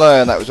Live and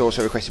Learn. That was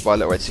also requested by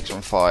Little Red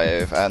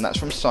 615, and that's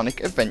from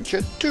Sonic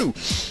Adventure 2.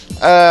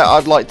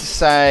 I'd like to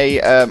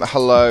say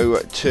hello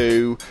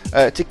to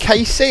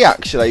KC,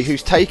 actually,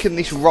 who's taken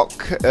this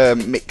rock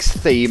mix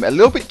theme a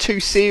little bit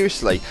too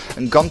seriously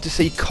and gone to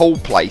see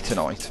Coldplay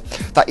tonight.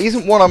 That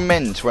isn't what I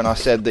meant when I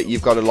said that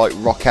you've got to like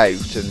rock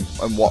out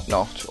and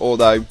whatnot,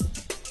 although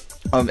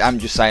I'm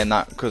just saying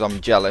that because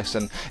I'm jealous.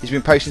 And he's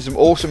been posting some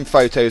awesome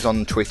photos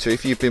on Twitter.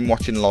 If you've been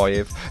watching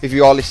live, if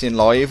you are listening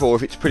live, or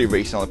if it's pretty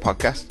recent on the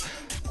podcast,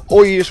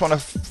 or you just want to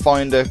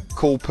find a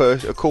cool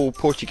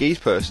Portuguese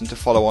person to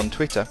follow on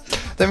Twitter,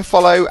 then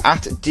follow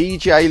at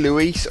DJ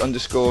Luis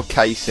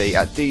 _KC,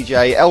 at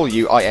DJ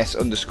LUIS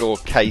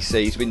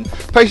 _KC. He's been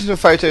posting some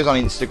photos on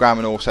Instagram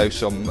and also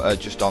some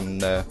just on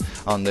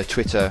the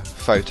Twitter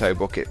photo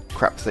bucket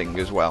crap thing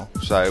as well.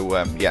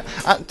 So yeah,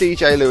 at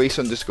DJ Luis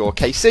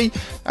 _KC,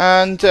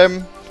 and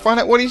find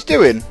out what he's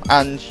doing,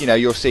 and you know,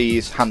 you'll see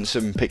his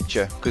handsome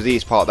picture because he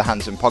is part of the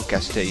Handsome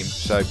podcast team.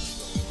 So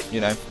you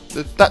know,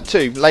 that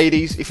too,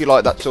 ladies, if you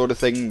like that sort of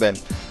thing, then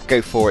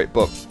go for it.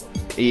 But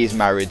he is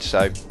married,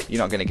 so you're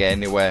not going to get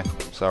anywhere.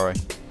 Sorry.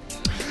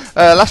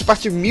 Last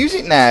batch of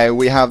music now.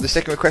 We have the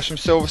second request from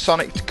Silver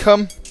Sonic to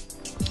come,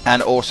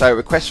 and also a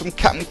request from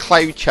Captain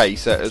Cloud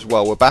Chaser as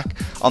well. We're back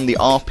on the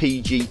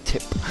RPG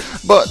tip.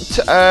 But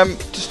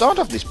to start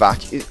off this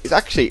batch is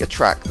actually a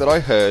track that I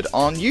heard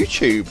on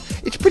YouTube.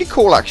 It's pretty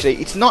cool, actually.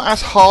 It's not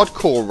as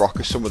hardcore rock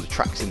as some of the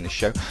tracks in this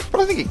show,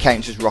 but I think it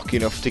counts as rock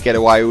enough to get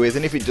away with,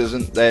 and if it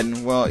doesn't,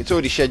 then, well, it's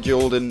already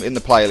scheduled and in the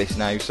playlist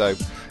now, so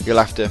you'll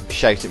have to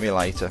shout at me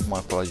later. My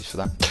apologies for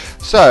that.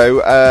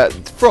 So,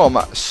 from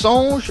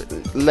Songe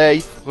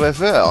Les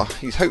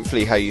Rêveurs, is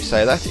hopefully how you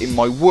say that, in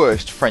my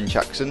worst French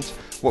accent.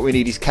 What we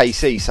need is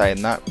KC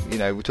saying that. You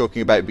know, we're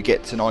talking about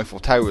baguettes and Eiffel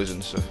Towers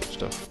and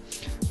stuff.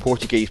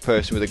 Portuguese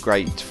person with a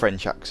great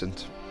French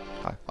accent.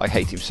 I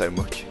hate him so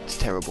much. It's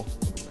terrible.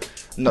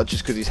 Not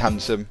just because he's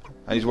handsome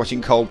and he's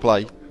watching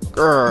Coldplay.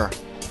 Grrr.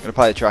 I'm going to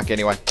play the track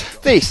anyway.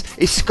 This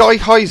is Sky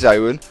High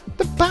Zone,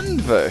 the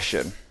band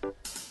version.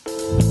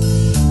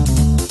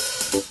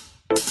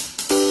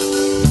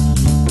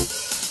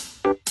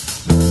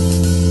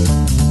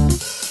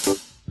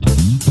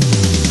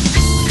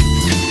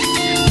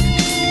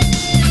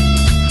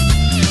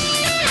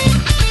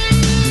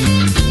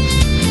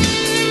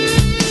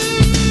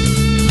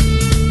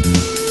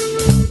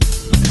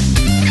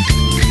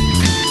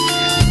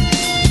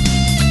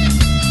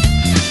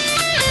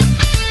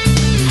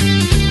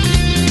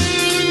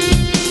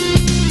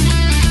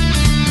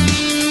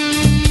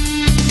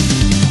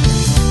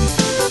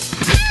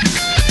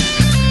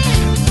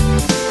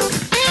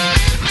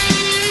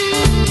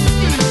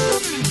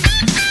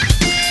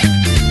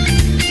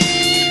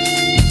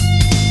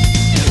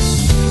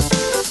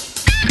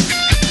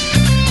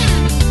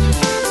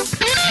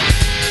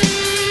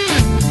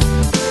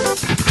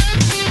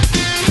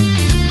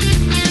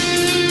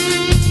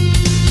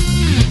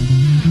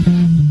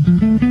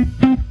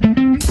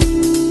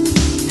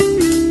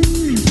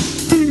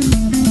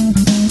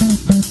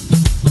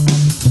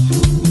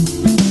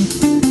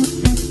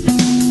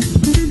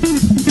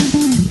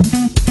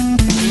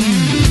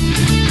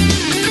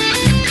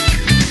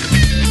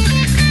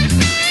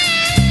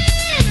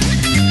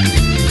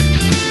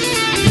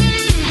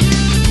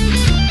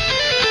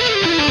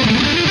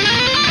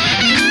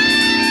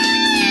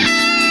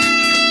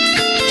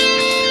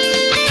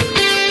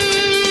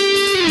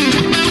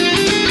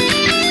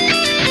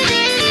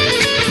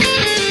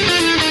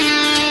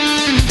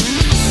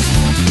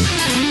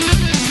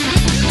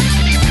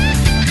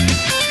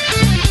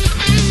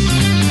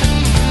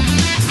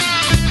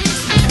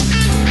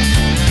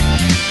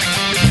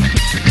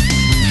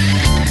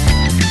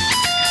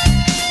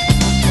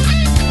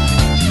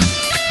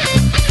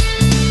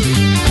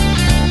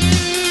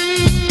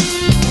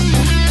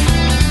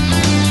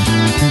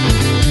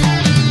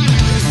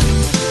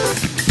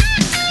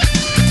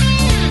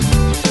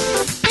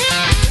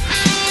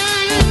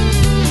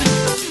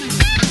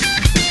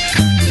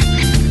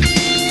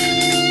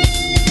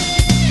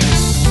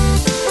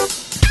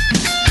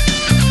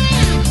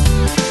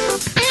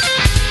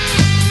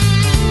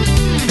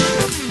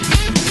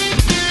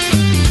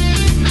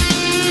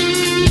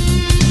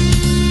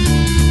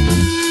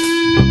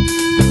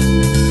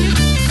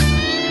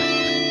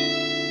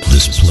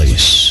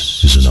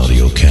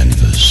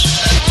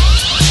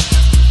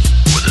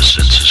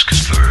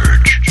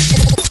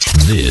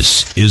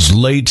 This is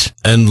Late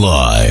and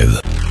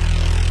Live.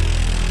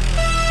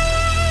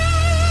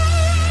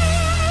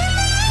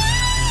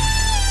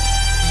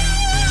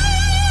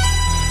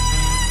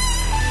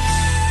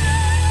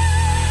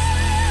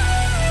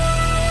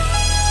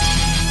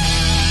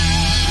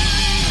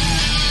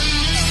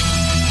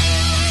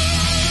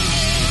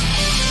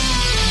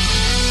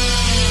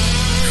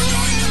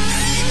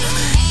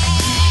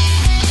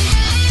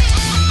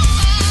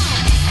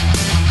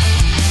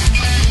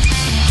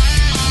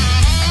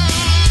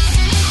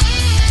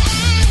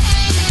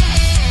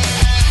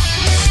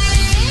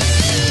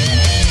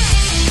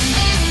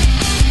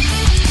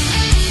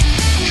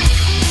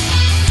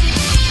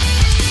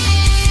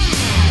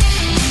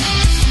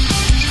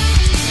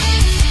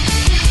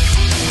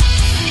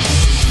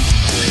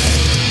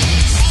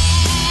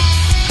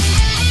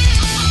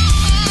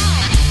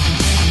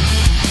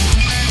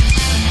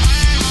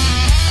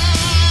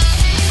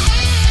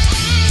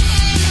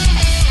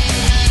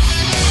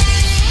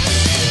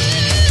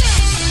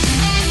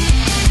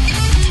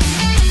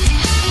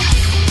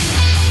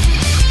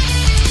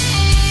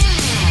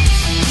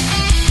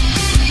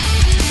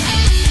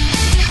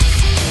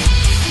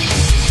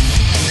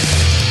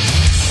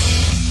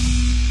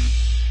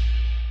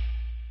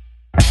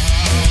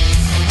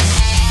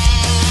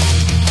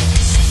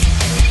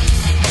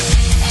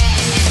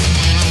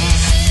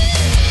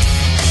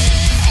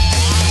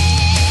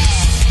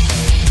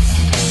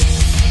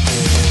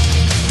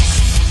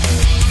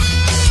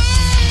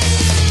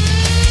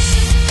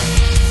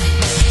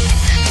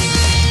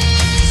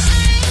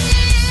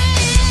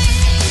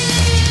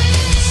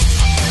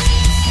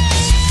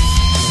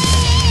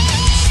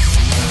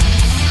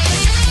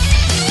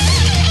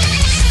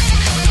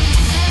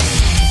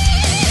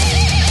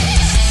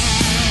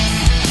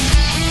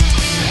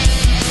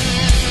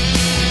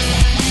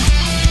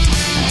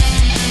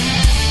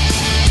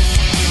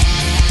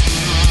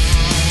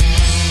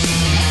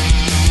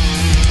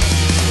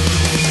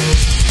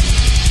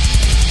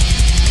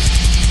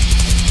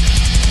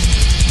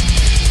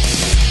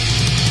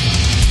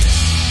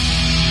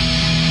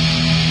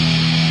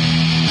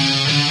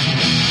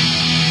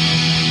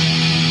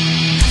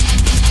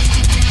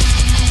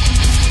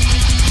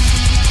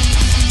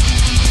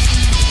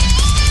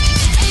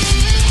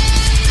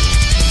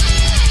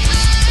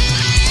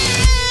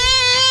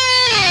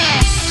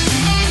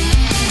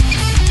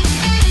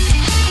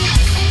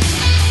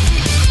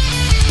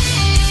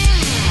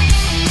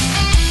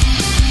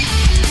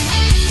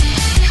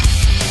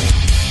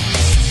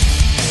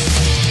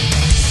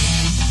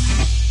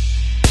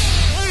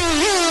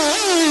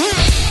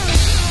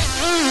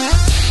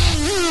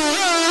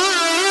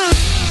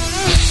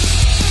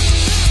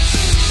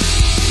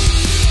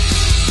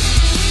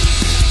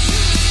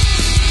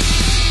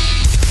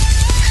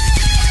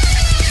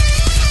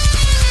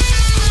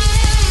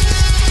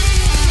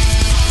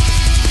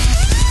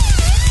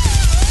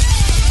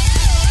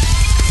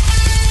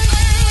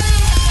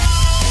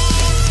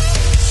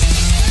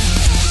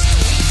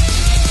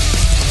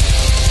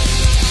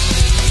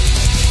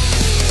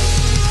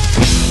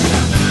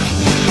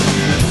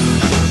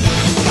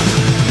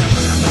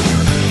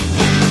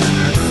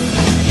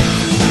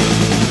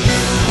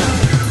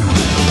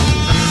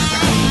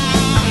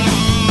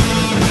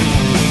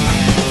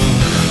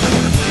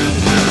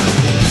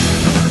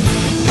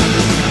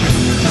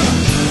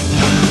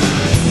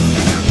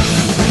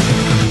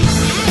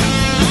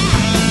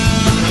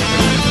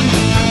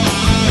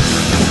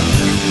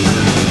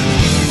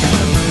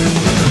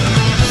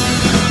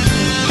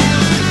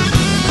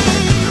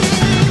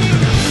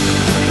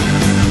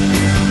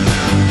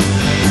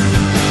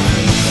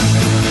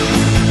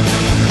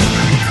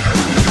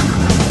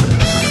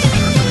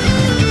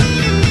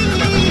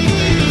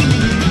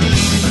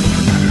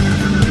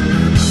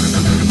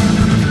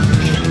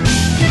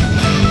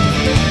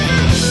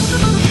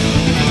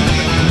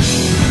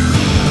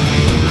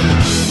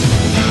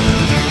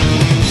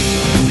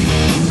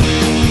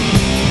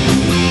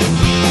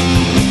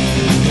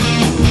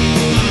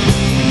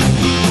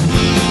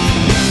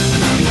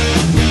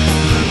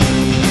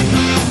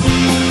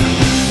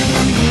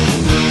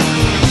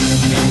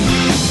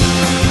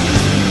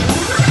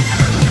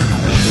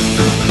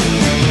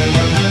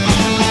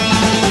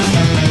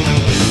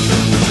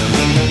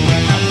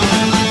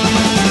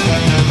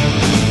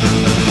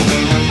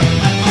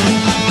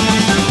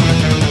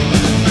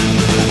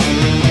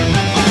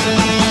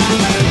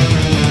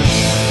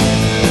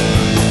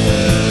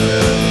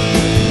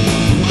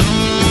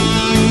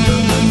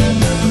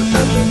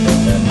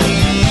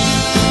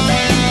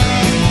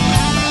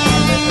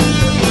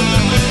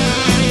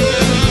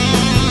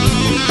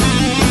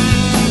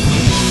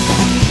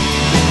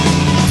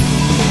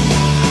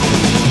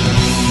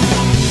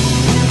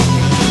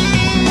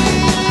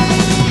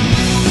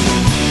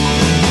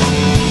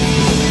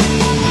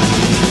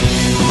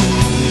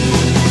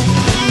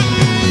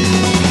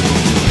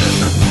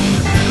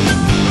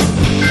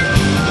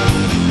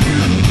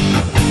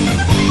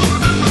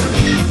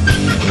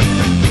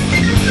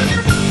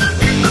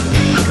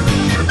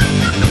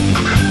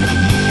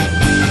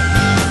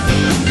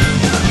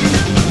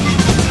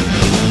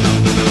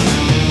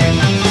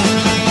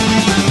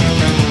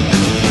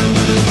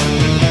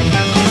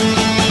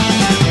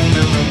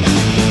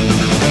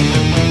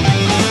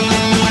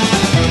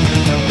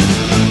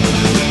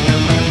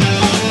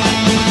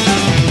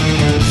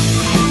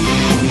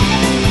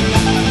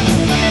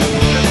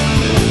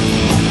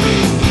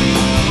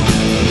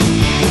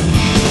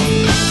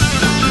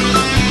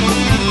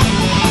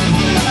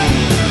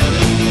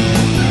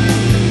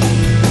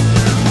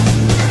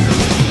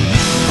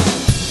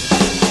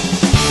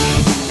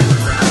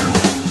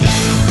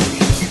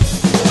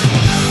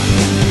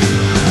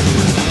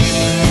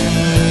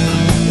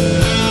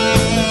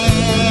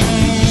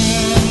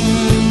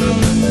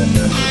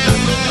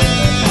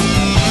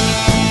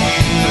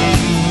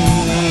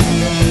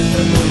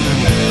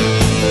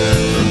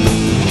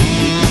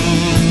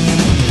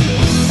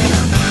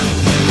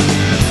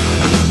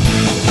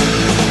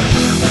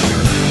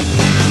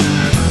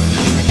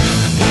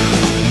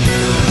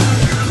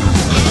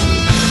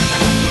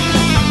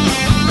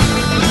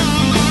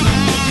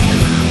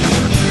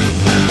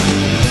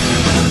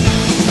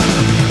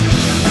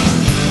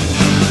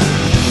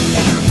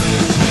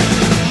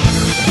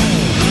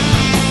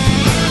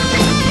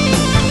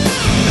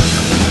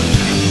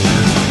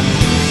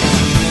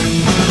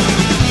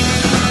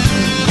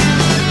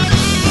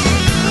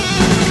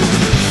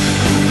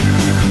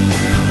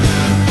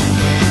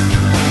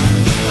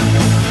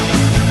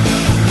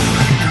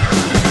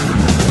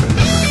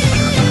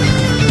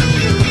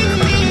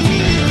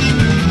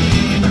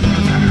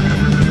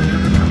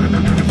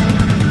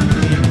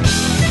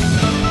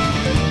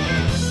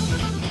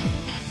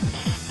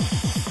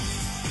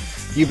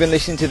 You've been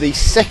listening to the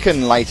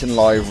second Late and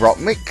Live rock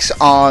mix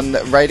on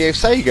Radio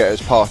Sega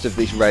as part of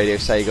this Radio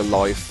Sega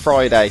Live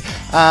Friday,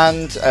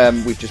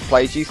 and we've just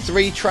played you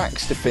 3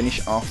 tracks to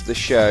finish off the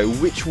show,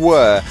 which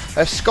were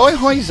Sky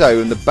High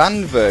Zone, the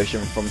band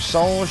version from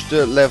Songe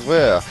de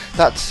l'Erreur.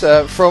 That's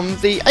from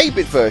the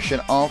 8-bit version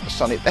of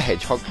Sonic the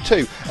Hedgehog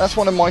 2. That's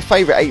one of my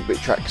favourite 8-bit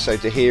tracks, so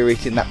to hear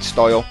it in that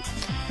style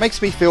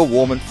makes me feel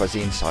warm and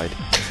fuzzy inside.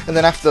 And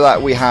then after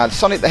that we had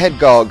Sonic the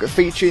Hedgehog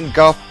featuring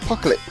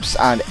Garpocalypse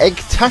and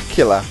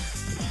Eggtacular.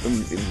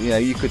 You know,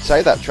 you could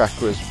say that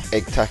track was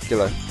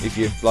Eggtacular if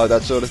you like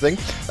that sort of thing.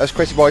 That's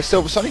created by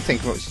Silver Sonic, thank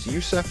you very much to you,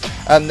 sir.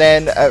 And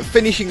then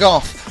finishing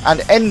off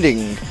and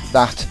ending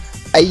that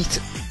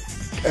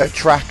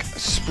 8-track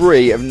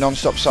spree of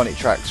non-stop Sonic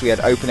tracks, we had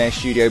Open Air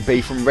Studio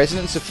B from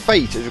Resonance of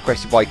Fate, as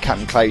requested by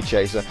Captain Cloud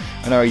Chaser.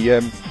 I know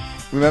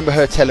remember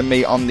her telling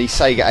me on the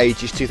Sega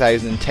Ages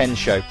 2010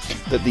 show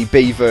that the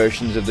B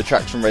versions of the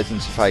tracks from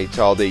Resonance of Fate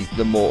are the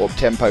more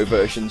up-tempo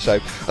versions, so I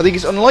think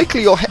it's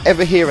unlikely you'll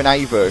ever hear an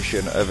A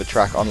version of a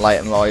track on Late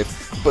and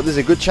Live, but there's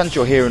a good chance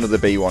you'll hear another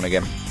B one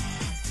again.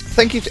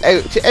 Thank you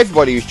to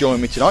everybody who's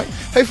joined me tonight.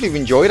 Hopefully you've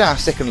enjoyed our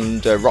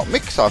second rock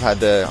mix. I've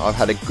had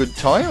a good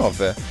time. I've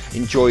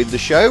enjoyed the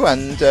show,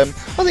 and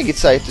I think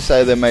it's safe to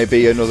say there may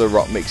be another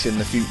rock mix in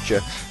the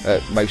future,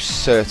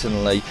 most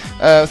certainly.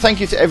 Thank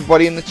you to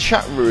everybody in the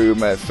chat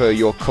room for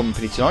your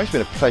company tonight. It's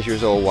been a pleasure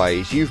as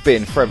always. You've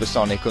been Forever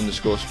Sonic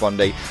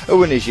 _Spondy,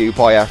 Owen is you,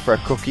 by Afra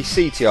Cookie,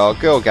 CTR,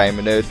 Girl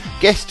Gamer Nerd,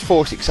 Guest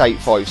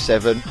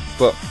 46857,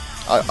 but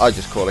I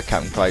just call her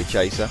Captain Cloud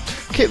Chaser,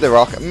 Kit the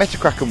Rock,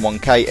 Metacracken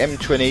 1K,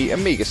 M20,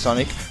 Amiga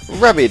Sonic,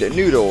 Rabid,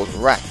 Noodles,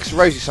 Rax,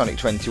 Rosie Sonic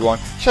 21,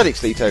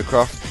 Shadix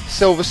Litocroft,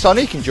 Silver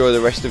Sonic, enjoy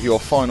the rest of your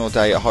final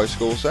day at high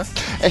school, sir,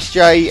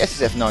 SJ,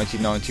 SSF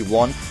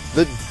 1991,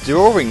 The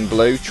Drawing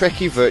Blue,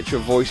 Trekkie Virtual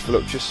Voice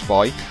Voluptuous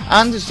Spy,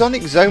 and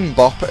Sonic Zone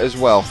Bop as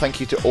well. Thank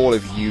you to all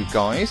of you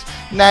guys.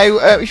 Now,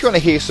 if you want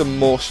to hear some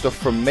more stuff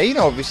from me,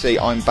 now obviously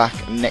I'm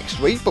back next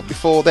week, but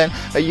before then,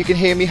 you can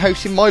hear me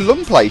hosting my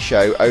Lumplay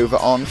show over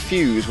on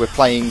Fuse. We're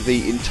playing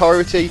the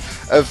entirety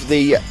of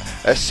the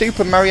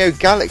Super Mario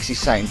Galaxy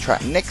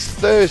soundtrack next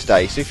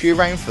Thursday, so if you're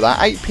around for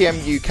that, 8 PM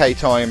UK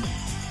time,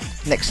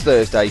 next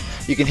Thursday,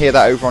 you can hear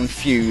that over on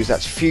Fuse.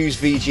 That's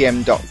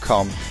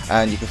fusevgm.com,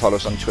 and you can follow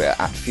us on Twitter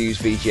at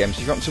fusevgm. So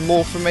if you want some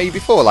more from me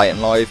before Late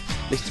and Live,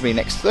 listen to me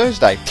next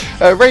Thursday.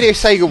 Radio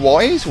Sega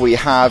wise, we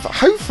have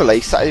hopefully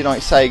Saturday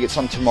Night Sega. It's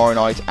on tomorrow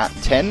night at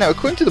 10. Now,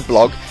 according to the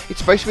blog, it's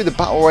supposed to be the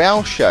Battle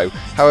Royale show.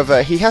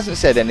 However, he hasn't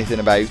said anything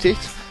about it.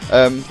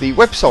 The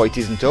website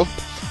isn't up,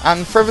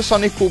 and Forever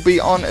Sonic will be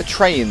on a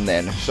train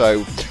then,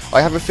 so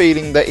I have a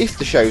feeling that if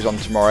the show's on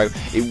tomorrow,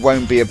 it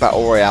won't be a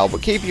Battle Royale,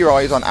 but keep your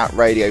eyes on at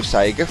Radio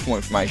Sega for more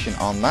information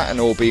on that, and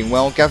all being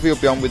well, Gavi will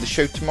be on with the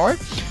show tomorrow.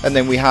 And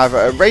then we have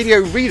Radio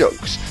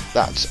Redux,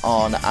 that's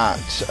on at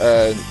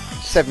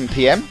 7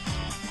 PM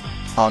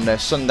on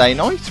Sunday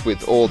night,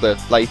 with all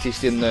the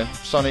latest in the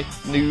Sonic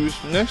news,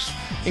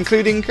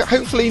 including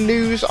hopefully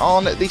news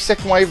on the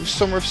second wave of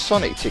Summer of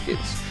Sonic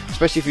tickets.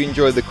 Especially if you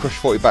enjoy the Crush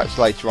 40 batch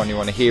later on, you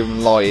want to hear them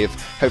live.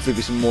 Hopefully there'll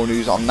be some more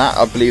news on that.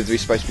 I believe there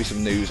is supposed to be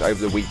some news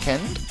over the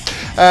weekend.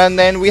 And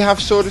then we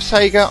have Sword of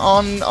Sega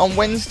on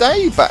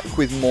Wednesday, back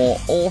with more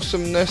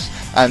awesomeness.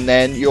 And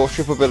then your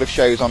triple bill of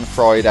shows on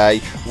Friday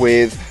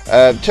with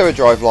Tour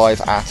Drive Live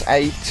at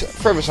 8,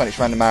 Forever Sonic's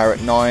Random Hour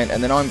at 9,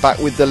 and then I'm back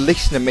with the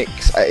Listener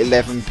Mix at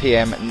 11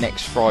 PM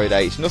next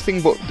Friday. It's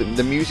nothing but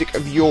the music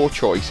of your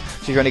choice.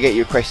 So if you want to get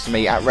your requests to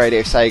me at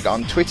Radio Sega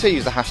on Twitter,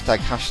 use the hashtag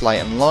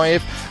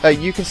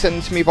 #LateAndLive. You can send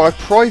them to me by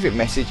private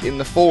message in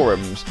the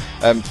forums.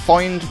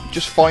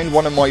 Just find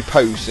one of my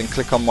posts and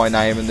click on my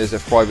name, and there's a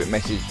private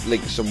message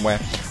link somewhere.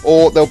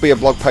 Or there'll be a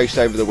blog post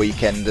over the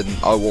weekend, and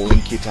I will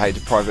link you to how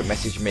to private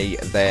message me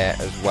there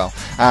as well.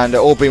 And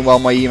all being well,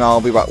 my email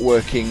will be back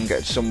working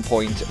at some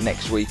point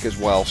next week as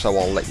well, so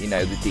I'll let you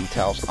know the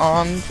details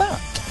on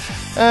that.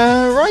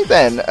 Right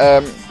then,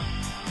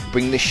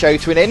 bring this show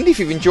to an end. If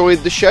you've enjoyed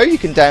the show, you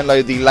can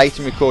download the late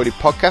and recorded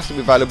podcast. It'll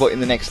be available in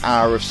the next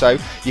hour or so.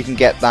 You can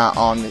get that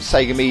on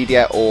Sega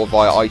Media or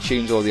via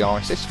iTunes or the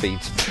RSS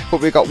feeds.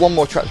 But we've got one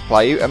more track to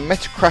play you, a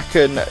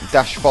Metacracken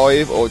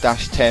 -5 or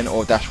 -10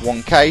 or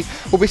 -1K.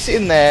 We'll be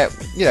sitting there,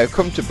 you know,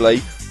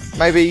 comfortably,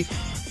 maybe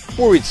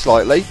worried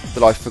slightly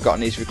that I've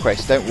forgotten his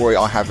request. Don't worry,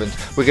 I haven't.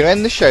 We're going to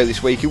end the show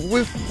this week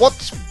with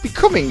what's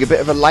becoming a bit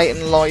of a Late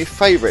and Live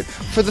favourite.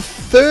 For the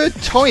third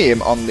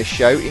time on this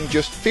show in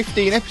just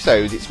 15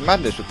 episodes. It's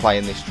madness we're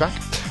playing this track.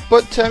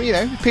 But, you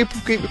know, if people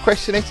keep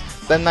requesting it,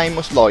 then they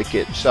must like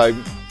it. So,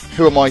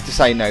 who am I to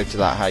say no to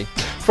that, hey?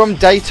 From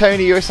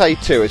Daytona USA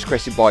 2, as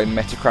requested by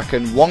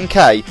Metacracken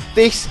 1K,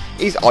 this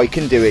is I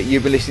Can Do It.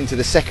 You've been listening to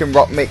the second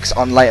rock mix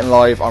on Late and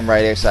Live on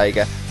Radio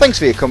Sega. Thanks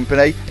for your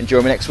company, and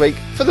join me next week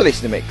for the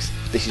listener mix.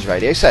 This is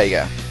Radio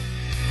Sega.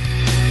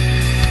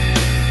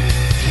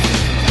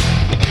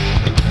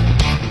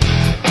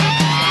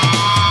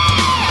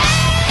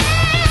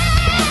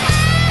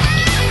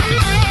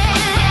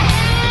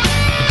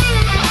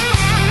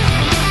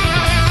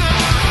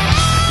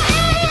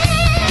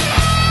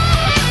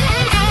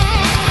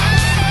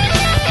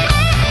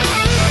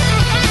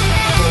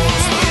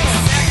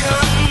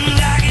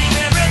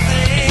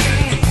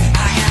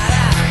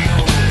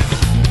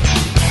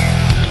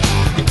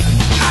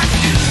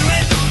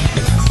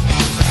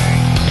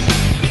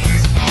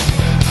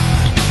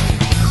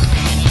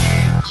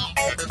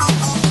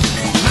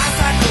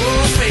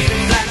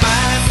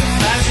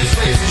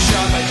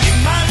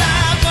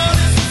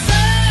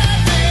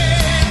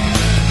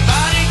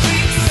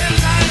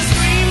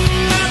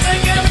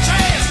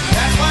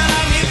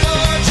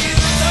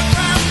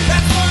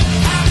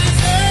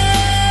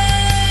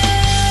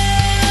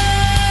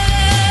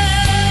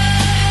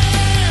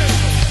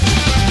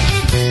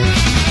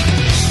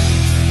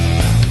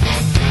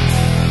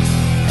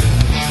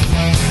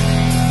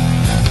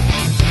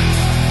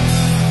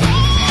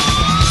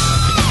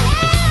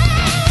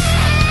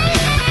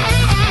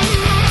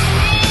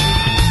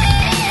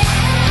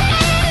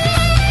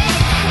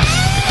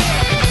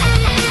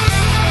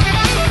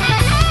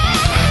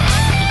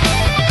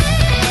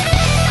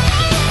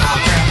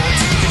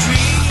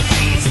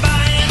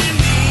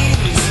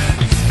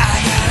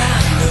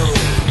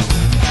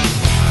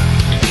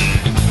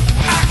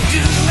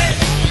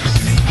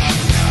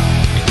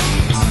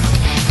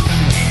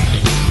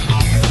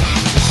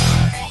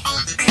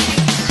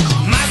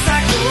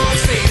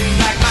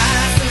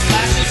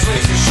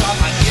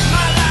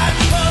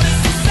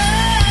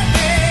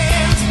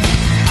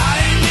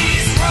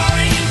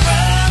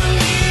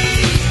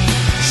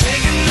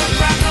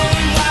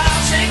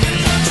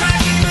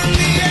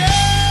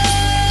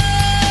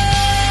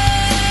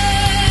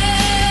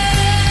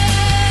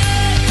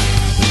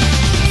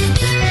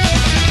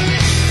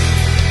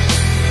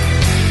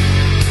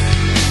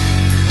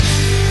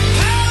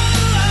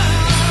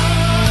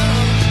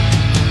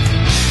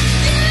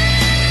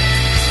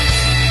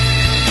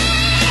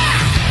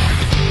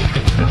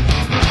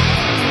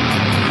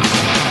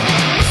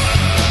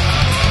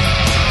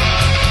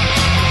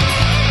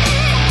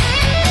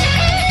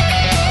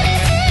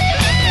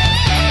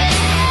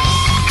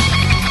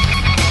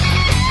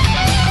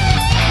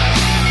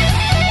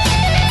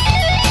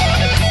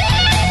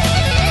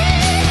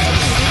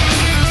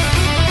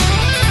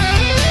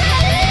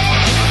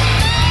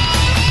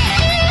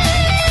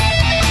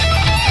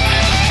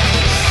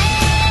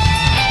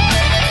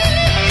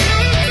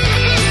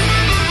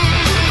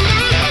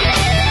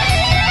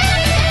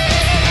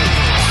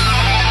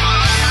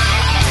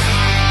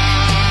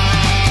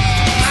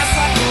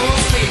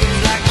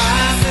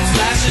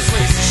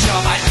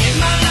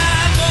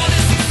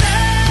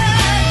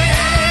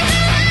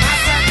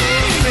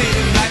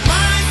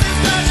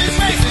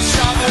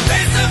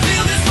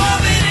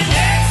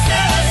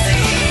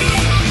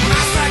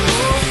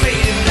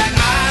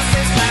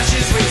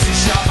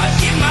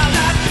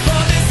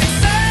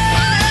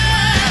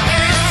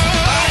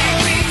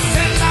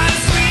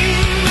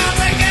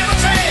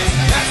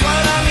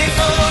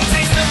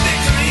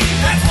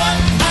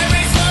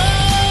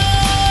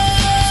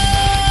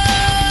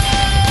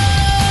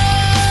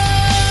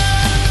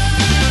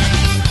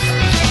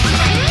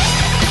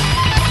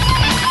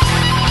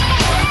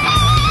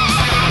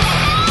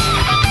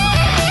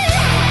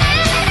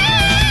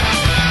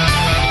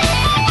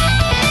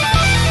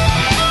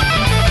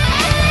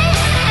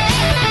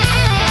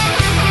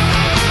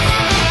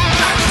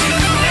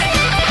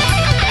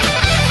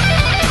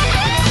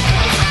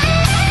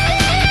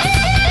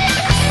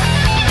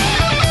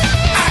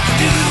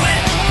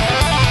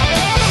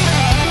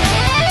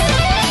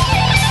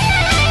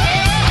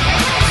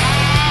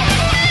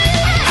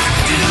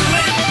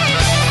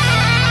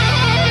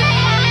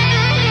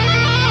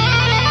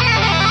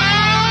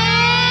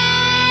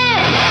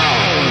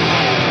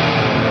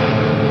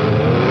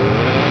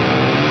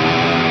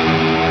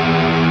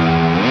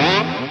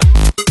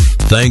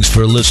 Thanks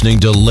for listening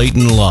to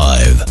Leighton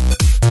Live.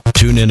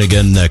 Tune in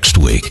again next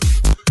week,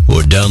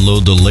 or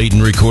download the Leighton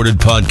recorded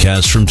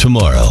podcast from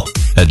tomorrow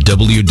at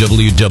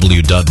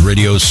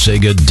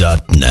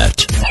www.radiosega.net.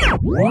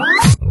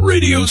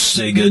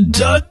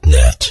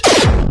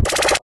 Radiosega.net.